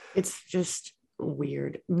 it's just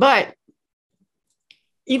weird. But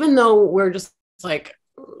even though we're just like,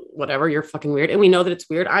 whatever, you're fucking weird, and we know that it's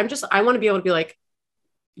weird, I want to be able to be like,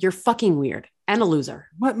 you're fucking weird and a loser.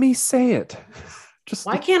 Let me say it.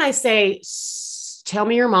 Why can't I say, tell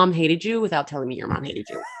me your mom hated you without telling me your mom hated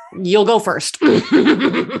you? You'll go first.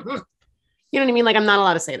 You know what I mean? Like, I'm not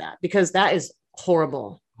allowed to say that because that is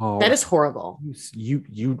horrible. Oh, that is horrible.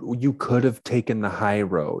 You could have taken the high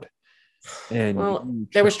road. And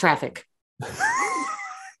there was traffic.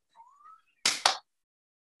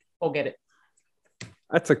 We'll get it.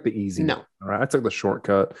 I took the easy. No. All right. I took the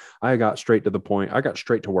shortcut. I got straight to the point. I got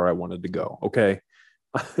straight to where I wanted to go. Okay.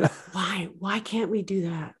 Why can't we do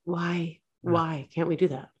that? Why can't we do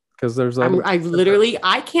that? Because there's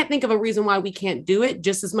I can't think of a reason why we can't do it,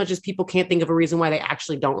 just as much as people can't think of a reason why they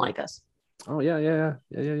actually don't like us. Oh yeah.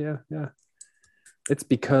 It's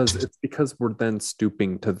because we're then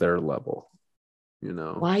stooping to their level, you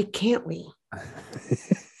know. Why can't we?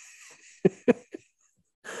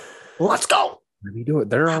 Let's go. Let me do it.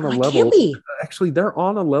 They're on a Why level. can't we? Actually, they're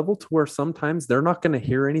on a level to where sometimes they're not going to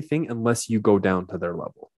hear anything unless you go down to their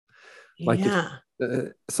level. Like Yeah.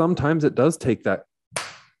 sometimes it does take that,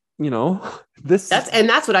 this.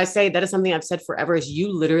 That's what I say. That is something I've said forever is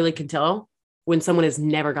you literally can tell when someone has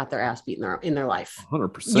never got their ass beat in their life.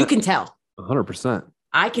 100%. You can tell. 100%.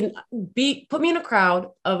 I can put me in a crowd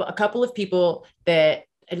of a couple of people and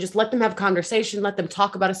just let them have a conversation, let them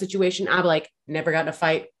talk about a situation. I'm like, never got in a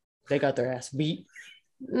fight. They got their ass beat.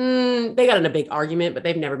 They got in a big argument, but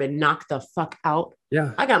they've never been knocked the fuck out.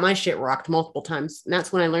 Yeah. I got my shit rocked multiple times. And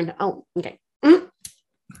that's when I learned, okay.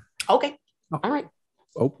 Okay. All right.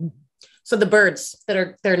 Oh. So the birds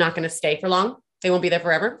they're not going to stay for long. They won't be there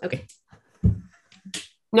forever. Okay.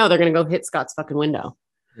 No, they're going to go hit Scott's fucking window.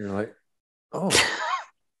 You're like,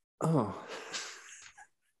 oh.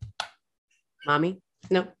 Mommy.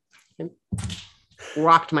 No.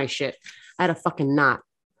 Rocked my shit. I had a fucking knot.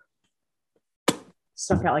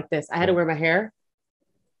 Stuck out like this. I had to wear my hair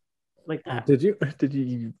like that. Did you?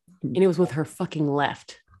 And it was with her fucking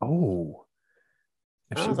left. Oh.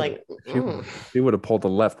 I was like, if she would have pulled the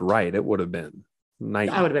left right, it would have been night.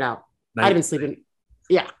 I would have been out. I'd have been sleeping.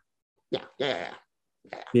 Yeah. Yeah,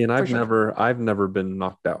 and I've never been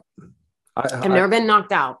knocked out. I've never been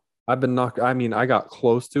knocked out. I've been knocked. I mean, I got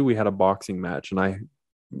close to. We had a boxing match, and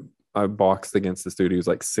I boxed against this dude. He was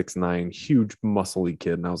like 6'9", huge, muscly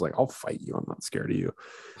kid, and I was like, "I'll fight you. I'm not scared of you."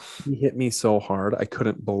 He hit me so hard, I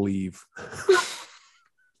couldn't believe.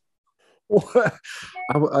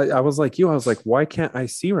 I was like you. I was like, why can't I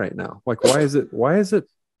see right now? Like, why is it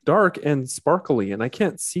dark and sparkly, and I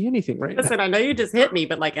can't see anything right now? Listen, I know you just hit me,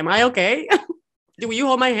 but like, am I okay? Will you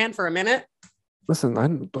hold my hand for a minute? Listen,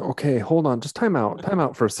 I'm okay. Hold on, just time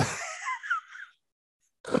out for a second.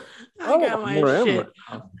 I got my shit.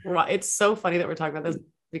 It's so funny that we're talking about this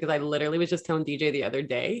because I literally was just telling DJ the other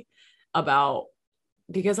day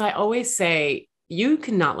because I always say you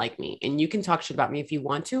cannot like me and you can talk shit about me if you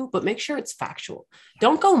want to, but make sure it's factual.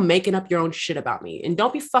 Don't go making up your own shit about me and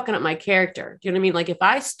don't be fucking up my character. Do you know what I mean? Like if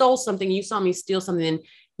I stole something, you saw me steal something, then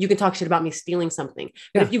you can talk shit about me stealing something.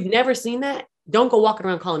 But if you've never seen that, don't go walking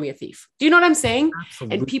around calling me a thief. Do you know what I'm saying?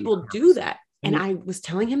 Absolutely. And people do that. And I was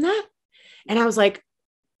telling him that. And I was like,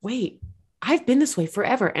 wait, I've been this way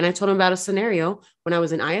forever. And I told him about a scenario when I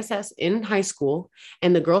was in ISS in high school.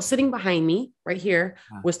 And the girl sitting behind me right here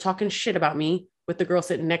was talking shit about me with the girl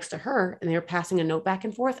sitting next to her. And they were passing a note back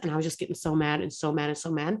and forth. And I was just getting so mad and so mad and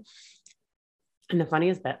so mad. And the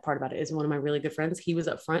funniest part about it is one of my really good friends, he was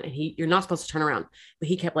up front and you're not supposed to turn around, but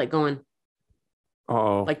he kept like going,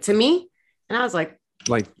 like to me. And I was like,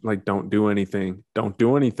 don't do anything. Don't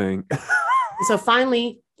do anything. So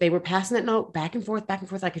finally they were passing that note back and forth.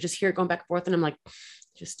 I could just hear it going back and forth. And I'm like,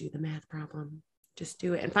 just do the math problem. Just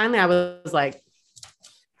do it. And finally I was like,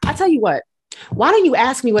 I tell you what, why don't you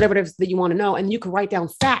ask me whatever it is that you want to know? And you can write down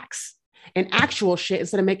facts and actual shit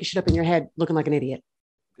instead of making shit up in your head, looking like an idiot.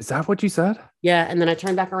 Is that what you said? Yeah. And then I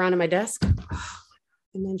turned back around to my desk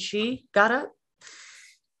and then she got up.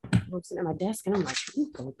 I'm sitting at my desk and I'm like,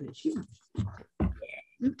 you go, bitch.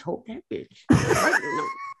 You told that bitch.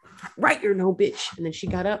 Right, you're no bitch. And then she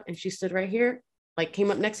got up and she stood right here, like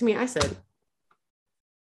came up next to me. I said,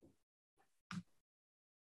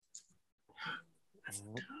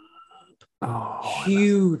 oh,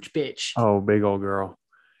 huge bitch. Oh, big old girl.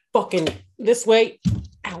 Fucking this way,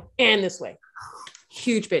 ow, and this way.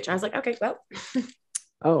 Huge bitch. I was like, okay, well,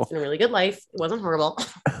 it's been a really good life. It wasn't horrible.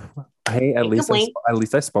 Hey, at least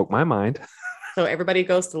I spoke my mind. So everybody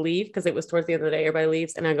goes to leave because it was towards the end of the day. Everybody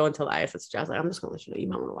leaves, and I go until the ISS. I was like, I'm just gonna let you know you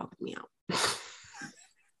might want to walk with me out.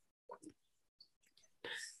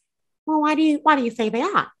 Well, why do you say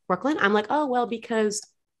that, Brooklyn? I'm like, oh well, because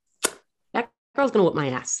that girl's gonna whip my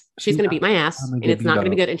ass. She's gonna beat my ass, and it's not gonna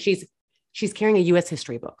be good. And she's carrying a U.S.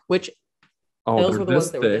 history book, which those were the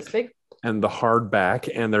ones that were this big and the hardback,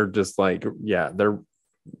 and they're just like,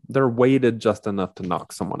 they're weighted just enough to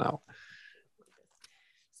knock someone out.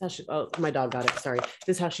 My dog got it. Sorry.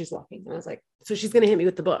 This is how she's walking. And I was like, so she's going to hit me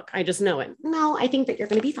with the book. I just know it. No, I think that you're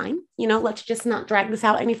going to be fine. Let's just not drag this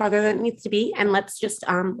out any farther than it needs to be. And let's just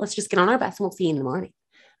get on our best and we'll see you in the morning.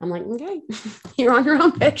 I'm like, okay, you're on your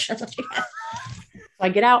own, bitch. That's what you get. So I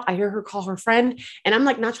get out. I hear her call her friend and I'm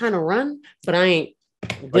like, not trying to run, but I ain't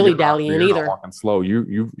dilly dallying either. Walking slow.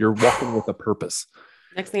 You're walking with a purpose.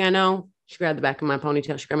 Next thing I know, she grabbed the back of my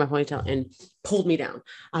ponytail. She grabbed my ponytail and pulled me down.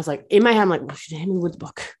 I was like, in my head, I'm like, well, she hit me with the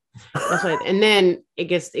book. That's what. And then it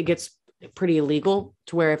gets pretty illegal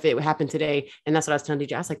to where if it happened today, and that's what I was telling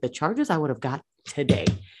DJ. I was like, the charges I would have got today.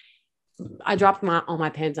 I dropped all my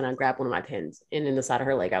pens and I grabbed one of my pens and in the side of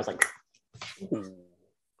her leg. I was like,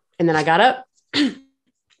 and then I got up,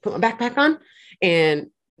 put my backpack on, And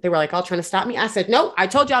they were like all trying to stop me. I said, no, I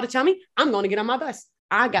told y'all to tell me I'm going to get on my bus.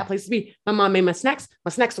 I got places to be. My mom made my snacks.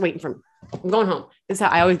 My snacks are waiting for me. I'm going home. This is how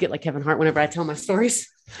I always get like Kevin Hart whenever I tell my stories.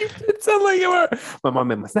 It sounds like you were. My mom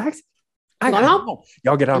made my snacks. I I'm got going home. home.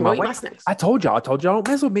 Y'all get out of I'm my going to way. eat my snacks. I told y'all don't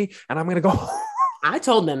mess with me, and I'm gonna go. I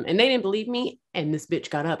told them, and they didn't believe me. And this bitch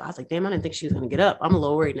got up. I was like, damn, I didn't think she was going to get up. I'm a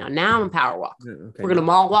little worried now. Now I'm a power walk. Okay, We're going to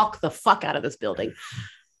mall walk the fuck out of this building.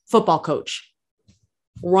 Football coach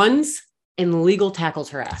runs and legal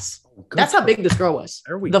tackles her ass. Good. That's how big this girl was.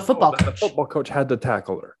 There we The go. football The coach. football coach had to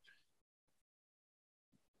tackle her.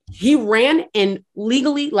 He ran and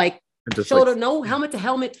legally, like, And just shoulder, like, no helmet to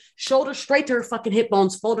helmet, shoulder straight to her fucking hip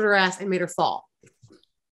bones, folded her ass and made her fall.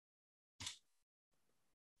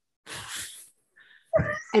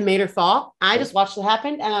 And made her fall. I just watched it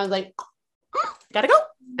happen and I was like, gotta go.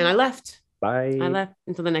 And I left. bye. I left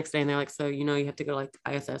until the next day and they're like, so you know you have to go like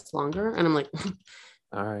ISS longer. And I'm like,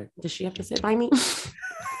 All right. does she have to sit by me?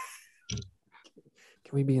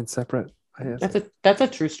 Can we be in separate? That's a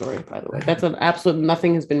true story, by the way. That's an absolute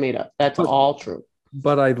nothing has been made up. That's all true.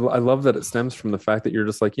 But I love that it stems from the fact that you're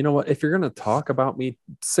just like, you know what? If you're gonna talk about me,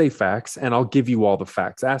 say facts, and I'll give you all the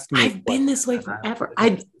facts. Ask me. I've been this way forever.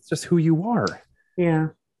 It's just who you are. Yeah.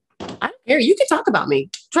 I don't care. You can talk about me.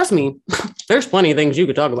 Trust me. There's plenty of things you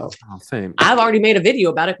could talk about. Oh, same. I've already made a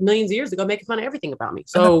video about it millions of years ago, making fun of everything about me.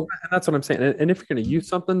 So And that's what I'm saying. And if you're going to use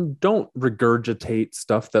something, don't regurgitate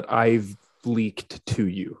stuff that I've leaked to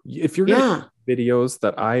you. If you're going to videos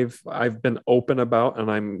that I've been open about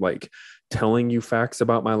and I'm like telling you facts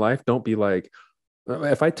about my life, don't be like,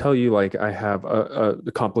 if I tell you like I have a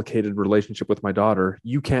complicated relationship with my daughter,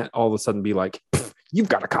 you can't all of a sudden be like, you've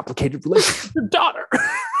got a complicated relationship with your daughter.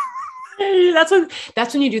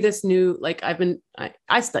 that's when you do this new, like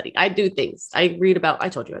I study, I do things, I read about, I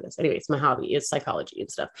told you about this anyway, it's my hobby, it's psychology and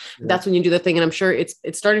stuff. Yeah. That's when you do the thing. And I'm sure it's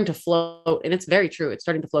starting to float, and it's very true. It's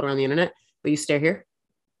starting to float around the internet, but you stare here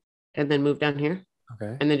and then move down here.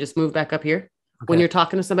 Okay. And then just move back up here. Okay. When you're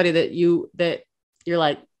talking to somebody that you're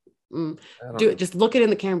like, do it. Just look it in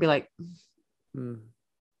the camera and be like,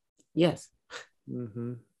 yes.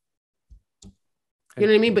 Mm-hmm. You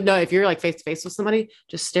know what I mean? But no, if you're like face to face with somebody,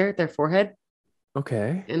 just stare at their forehead.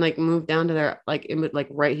 Okay. And like move down to their like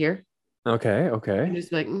right here. Okay. And just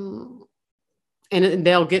be like, and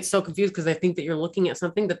they'll get so confused because they think that you're looking at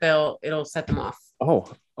something that it'll set them off.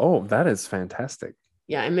 Oh, that is fantastic.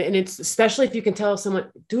 Yeah, and it's especially if you can tell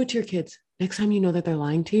someone, do it to your kids. Next time you know that they're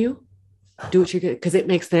lying to you, do it to your kids, because it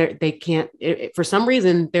makes they can't. For some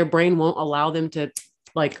reason, their brain won't allow them to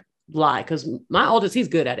like lie. Because my oldest, he's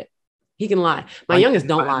good at it. He can lie. My youngest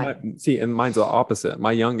don't lie. See, and mine's the opposite.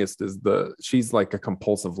 My youngest she's like a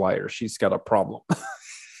compulsive liar. She's got a problem.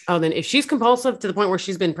 Oh, then if she's compulsive to the point where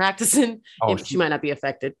she's been practicing, she might not be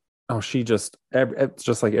affected. Oh, it's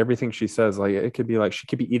just like everything she says, like it could be like, she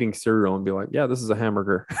could be eating cereal and be like, yeah, this is a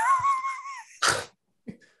hamburger.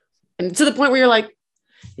 And to the point where you're like,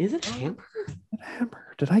 is it a hamburger? A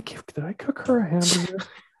hamburger? Did I cook her a hamburger?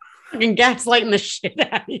 Fucking gaslighting the shit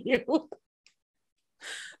out of you.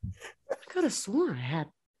 I could have sworn I had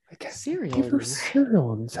cereal. Give her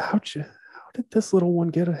cereal. And how did this little one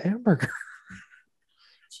get a hamburger?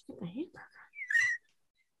 A hamburger.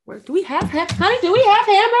 Where do we have honey? Do we have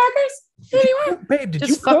hamburgers anywhere? Babe, did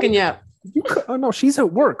you fucking you up? Oh no, she's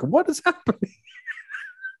at work. What is happening?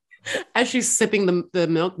 As she's sipping the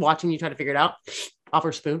milk, watching you try to figure it out off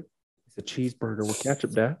her spoon. It's a cheeseburger with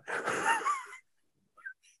ketchup, Dad.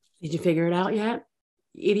 Did you figure it out yet,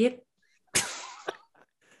 you idiot?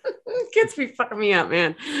 Kids be fucking me up,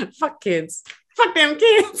 man. Fuck kids. Fuck them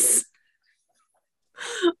kids.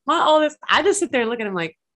 All this, I just sit there and look at him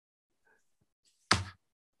like,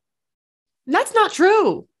 that's not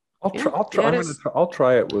true. I'll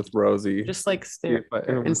try it with Rosie. Just like stare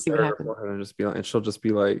and see what happens. And just be like, and she'll just be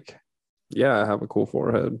like, yeah, I have a cool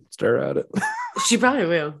forehead. Stare at it. She probably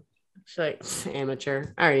will. She's like,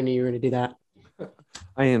 amateur. I already knew you were going to do that.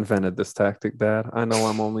 I invented this tactic, Dad. I know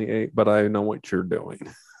I'm only 8, but I know what you're doing.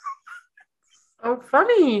 Oh,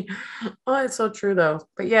 funny. Oh, it's so true though.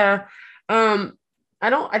 But yeah,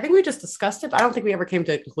 I think we just discussed it, but I don't think we ever came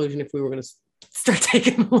to a conclusion if we were going to start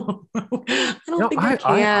taking the long road. I don't think we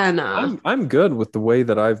can. I'm good with the way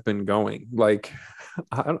that I've been going. Like,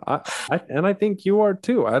 I think you are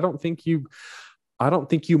too. I don't think you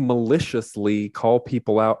maliciously call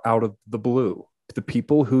people out of the blue. The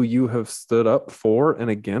people who you have stood up for and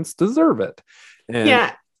against deserve it. And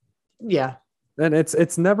yeah. And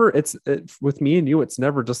it's never with me and you, it's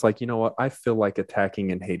never just like, you know what, I feel like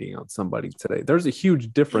attacking and hating on somebody today. There's a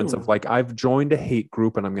huge difference of like, I've joined a hate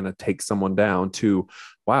group and I'm going to take someone down, to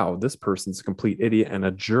wow, this person's a complete idiot and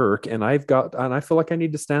a jerk, and I feel like I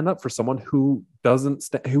need to stand up for someone who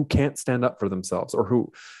who can't stand up for themselves, or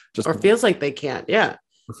who just or feels like they can't. Yeah.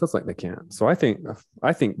 It feels like they can't. So I think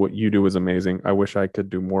what you do is amazing. I wish I could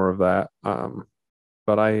do more of that.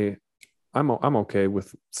 But I'm okay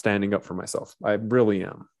with standing up for myself. I really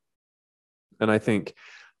am. And I think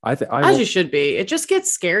as you should be. It just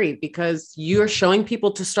gets scary because you're showing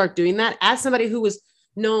people to start doing that. As somebody who was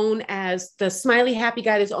known as the smiley, happy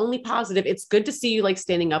guy that's only positive, it's good to see you like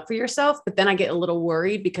standing up for yourself. But then I get a little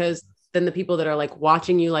worried because then the people that are like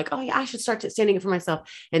watching you like, oh yeah, I should start standing up for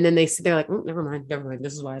myself. And then they're like, never mind.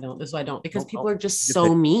 This is why I don't. Because people are just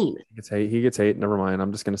so mean. He gets hate. Never mind.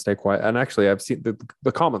 I'm just going to stay quiet. And actually I've seen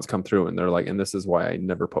the comments come through and they're like, and this is why I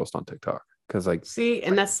never post on TikTok. Cause like, see,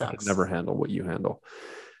 and that sucks. I never handle what you handle,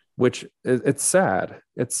 which it's sad.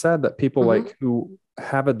 It's sad that people like who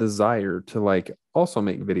have a desire to like also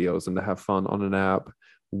make videos and to have fun on an app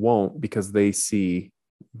won't, because they see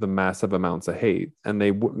the massive amounts of hate, and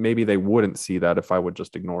maybe they wouldn't see that if I would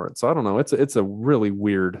just ignore it. So I don't know. It's a really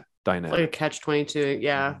weird dynamic. Like a catch-22.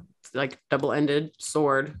 Yeah. It's like double-ended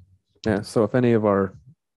sword. Yeah. So if any of our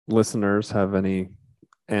listeners have any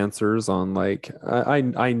answers on like,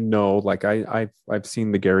 I know, like I've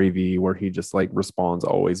seen the Gary V where he just like responds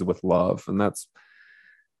always with love, and that's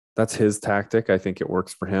his tactic. I think it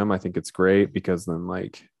works for him. I think it's great because then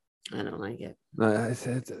like, I don't like it.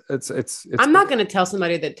 It's I'm not going to tell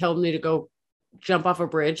somebody that told me to go jump off a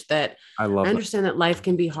bridge that I understand that life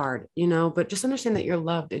can be hard, but just understand that you're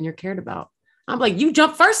loved and you're cared about. I'm like, you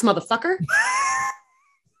jump first, motherfucker.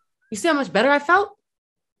 You see how much better I felt?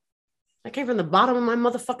 I came from the bottom of my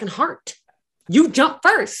motherfucking heart. You jump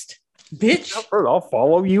first, bitch. I'll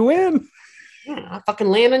follow you in. Yeah, I'll fucking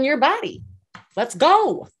land on your body. Let's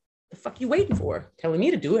go. The fuck you waiting for? Telling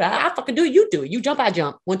me to do it. I fucking do it. You do it. You jump, I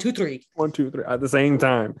jump. 1, 2, 3. 1, 2, 3 at the same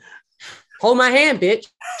time. Hold my hand, bitch.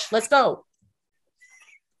 Let's go.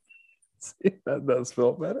 See, that does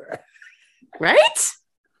feel better. Right?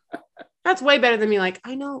 That's way better than me. Like,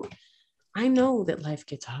 I know that life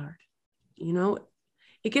gets hard.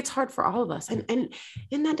 It gets hard for all of us. And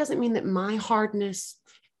that doesn't mean that my hardness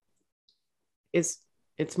it's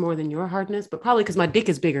more than your hardness, but probably because my dick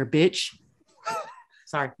is bigger, bitch.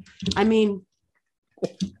 Sorry. I mean,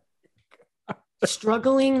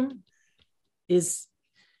 struggling is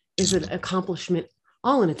an accomplishment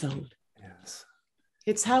all in its own. Yes.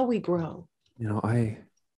 It's how we grow.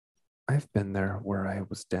 I've been there where I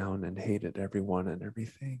was down and hated everyone and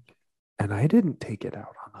everything, and I didn't take it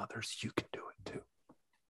out on others. You can do it too.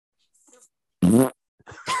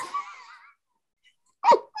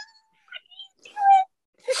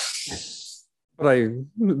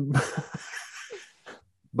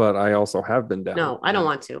 But I also have been down. No, I don't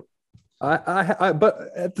want to. But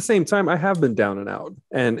at the same time, I have been down and out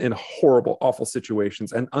and in horrible, awful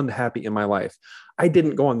situations and unhappy in my life. I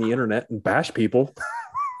didn't go on the internet and bash people.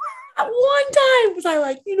 At one time was I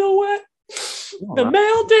like, you know what? The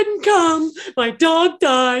mail didn't come. My dog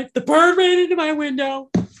died. The bird ran into my window.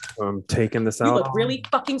 I'm taking this out. You look really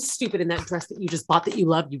fucking stupid in that dress that you just bought that you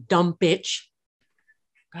love, you dumb bitch.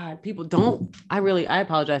 God, people don't. I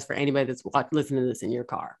apologize for anybody that's listening to this in your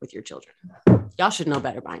car with your children. Y'all should know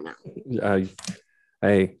better by now.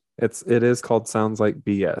 Hey, it is called Sounds Like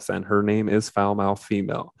BS, and her name is Foul Mouth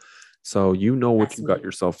Female. So you know what you got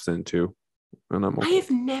yourselves into. And I have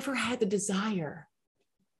never had the desire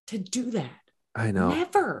to do that. I know.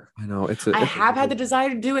 Never. I know. I have had the desire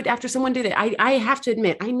to do it after someone did it. I have to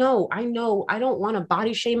admit, I know. I don't want to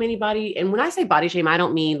body shame anybody. And when I say body shame, I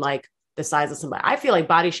don't mean like the size of somebody. I feel like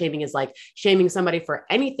body shaming is like shaming somebody for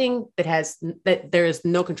anything that there is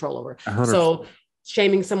no control over. 100%. So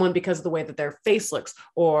shaming someone because of the way that their face looks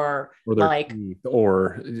or like teeth,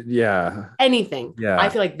 or anything. Yeah. I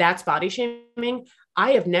feel like that's body shaming.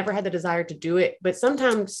 I have never had the desire to do it, but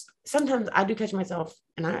sometimes I do catch myself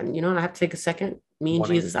and I have to take a second. Me and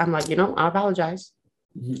Jesus, I'm like, I apologize.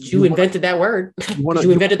 You invented that word.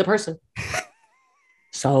 You invented the person.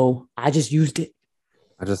 So I just used it.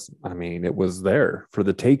 It was there for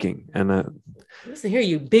the taking. And listen here,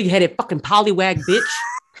 you big-headed fucking pollywag bitch.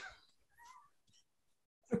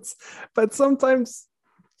 But sometimes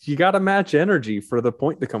you got to match energy for the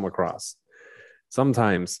point to come across.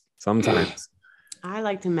 Sometimes. I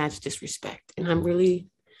like to match disrespect, and and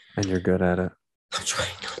you're good at it. I'm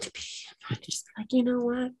trying not to be. I'm just like, you know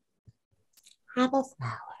what? Have a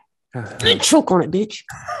flower. And choke on it, bitch.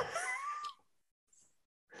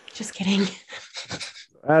 Just kidding.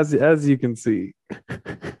 As you can see,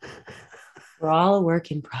 We're all a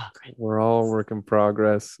work in progress. we're all work in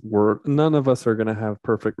progress. None of us are going to have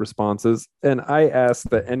perfect responses. And I ask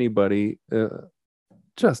that anybody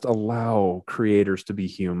just allow creators to be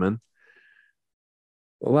human.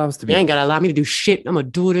 Allow us to be. You ain't gotta allow me to do shit. I'm gonna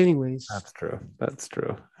do it anyways. That's true. That's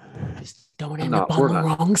true. Just don't end No, up on we're the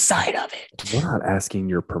not. wrong side of it. We're not asking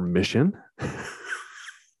your permission. Put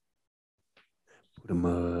them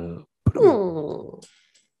up. Put them up. Oh,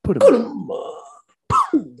 Put them up.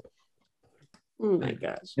 oh my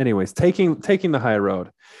gosh. Anyways, taking the high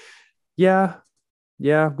road. Yeah,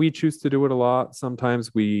 we choose to do it a lot.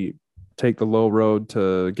 Sometimes we take the low road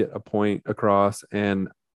to get a point across, and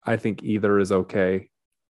I think either is okay.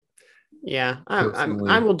 Yeah,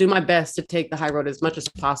 Personally. I will do my best to take the high road as much as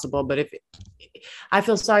possible. But if I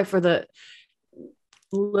feel sorry for the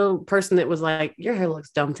little person that was like, your hair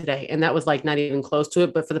looks dumb today, and that was like not even close to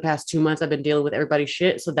it. But for the past 2 months, I've been dealing with everybody's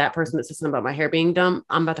shit. So that person that says something about my hair being dumb,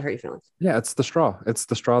 I'm about to hurt your feelings. Yeah, it's the straw. It's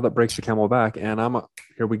the straw that breaks the camel back. And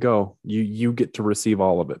here we go. You get to receive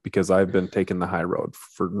all of it because I've been taking the high road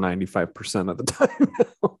for 95% of the time.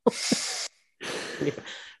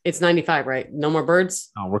 It's 95, right? No more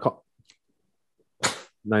birds. No, we're called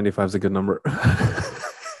 95 is a good number.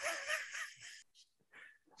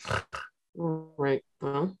 All right.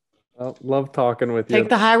 Well, Well, love talking with you. take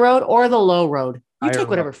the high road or the low road. You Higher take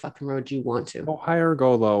whatever road. fucking road you want to. Go high or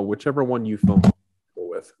go low, whichever one you feel comfortable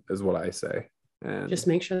with is what I say. And Just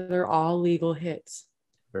make sure they're all legal hits.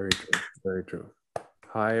 very true. Very true.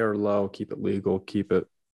 High or low, keep it legal, keep it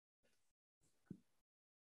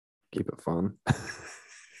fun.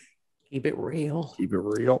 Keep it real. Keep it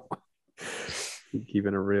real. Keep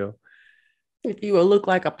keeping it real. If you look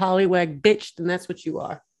like a pollywag bitch, then that's what you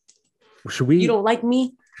are. Should we You don't like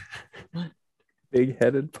me?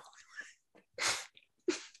 big-headed?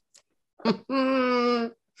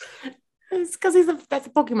 It's because that's a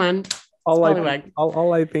Pokemon. All I Pollywag. think,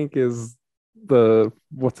 all I think is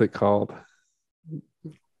what's it called?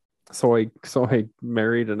 So I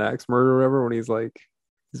married an axe murderer, whatever, when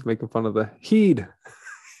he's making fun of the heed.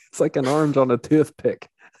 It's like an orange on a toothpick.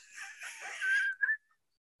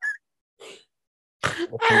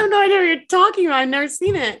 I have no idea what you're talking about. I've never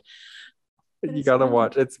seen it. You gotta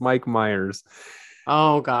watch. It's Mike Myers,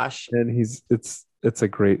 Oh gosh. and it's a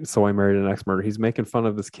great. So I married an axe murderer. He's making fun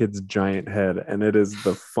of this kid's giant head, and it is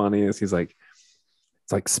the funniest. He's like,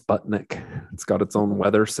 it's like Sputnik. It's got its own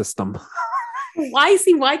weather system. Why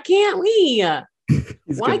can't we?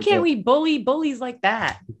 He's Why gonna can't go- we bully bullies like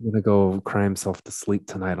that? He's gonna go cry himself to sleep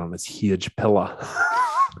tonight on his huge pillow.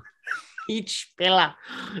 Each fella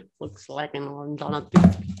looks like an orange on a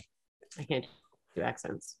tooth. I can't do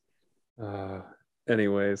accents.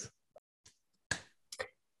 Anyways,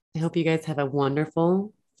 I hope you guys have a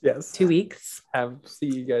wonderful yes. 2 weeks. See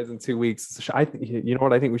you guys in 2 weeks. I think you know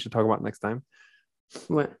what I think we should talk about next time.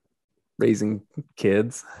 What? Raising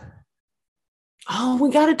kids. Oh,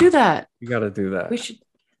 we got to do that. You got to do that.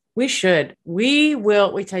 We should. We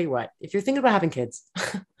will. We tell you what. If you're thinking about having kids,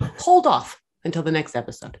 hold off until the next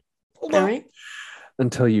episode. All right.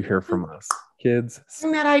 Until you hear from us, kids.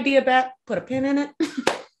 Bring that idea back. Put a pin in it.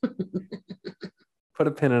 Put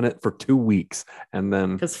a pin in it for 2 weeks, and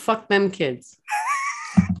then Because fuck them kids.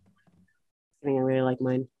 I think I really like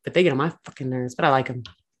mine, but they get on my fucking nerves. But I like them.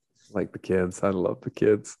 like the kids. I love the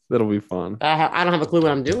kids. That'll be fun. I don't have a clue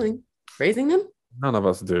what I'm doing. Raising them? None of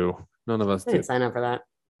us do. None of us I do. didn't sign up for that.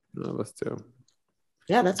 None of us do.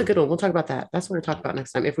 Yeah, that's a good one. We'll talk about that. That's what we'll talk about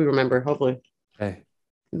next time if we remember. Hopefully. Hey,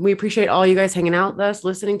 We appreciate all you guys hanging out with us,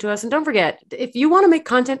 listening to us. And don't forget, if you want to make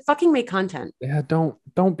content, fucking make content. yeah, don't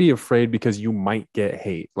be afraid because you might get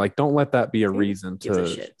hate. Like, don't let that be a reason Gives a to.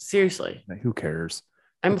 shit. Seriously. Like, who cares?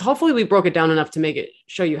 And hopefully we broke it down enough to make it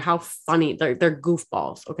show you how funny they're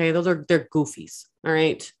goofballs. Okay. They're goofies. All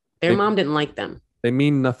right. Their They- mom didn't like them. They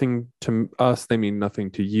mean nothing to us. They mean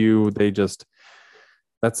nothing to you. They just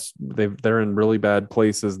they're in really bad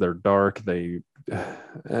places. They're dark.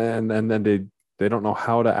 And then they don't know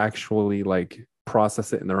how to actually like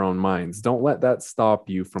process it in their own minds. Don't let that stop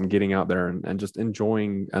you from getting out there and just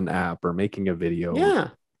enjoying an app or making a video. Yeah.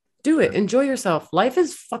 Do it. Enjoy yourself. Life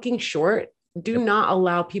is fucking short. Do not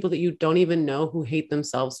allow people that you don't even know who hate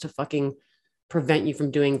themselves to fucking prevent you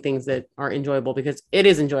from doing things that are enjoyable, because it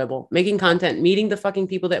is enjoyable. Making content, meeting the fucking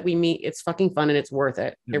people that we meet, it's fucking fun and it's worth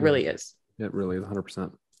it. It really is. It really is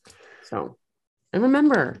 100%. So, and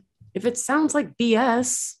remember, if it sounds like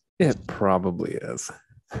BS, It probably is.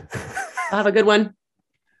 have a good one.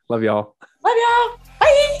 Love y'all. Love y'all.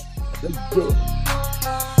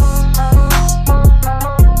 Bye.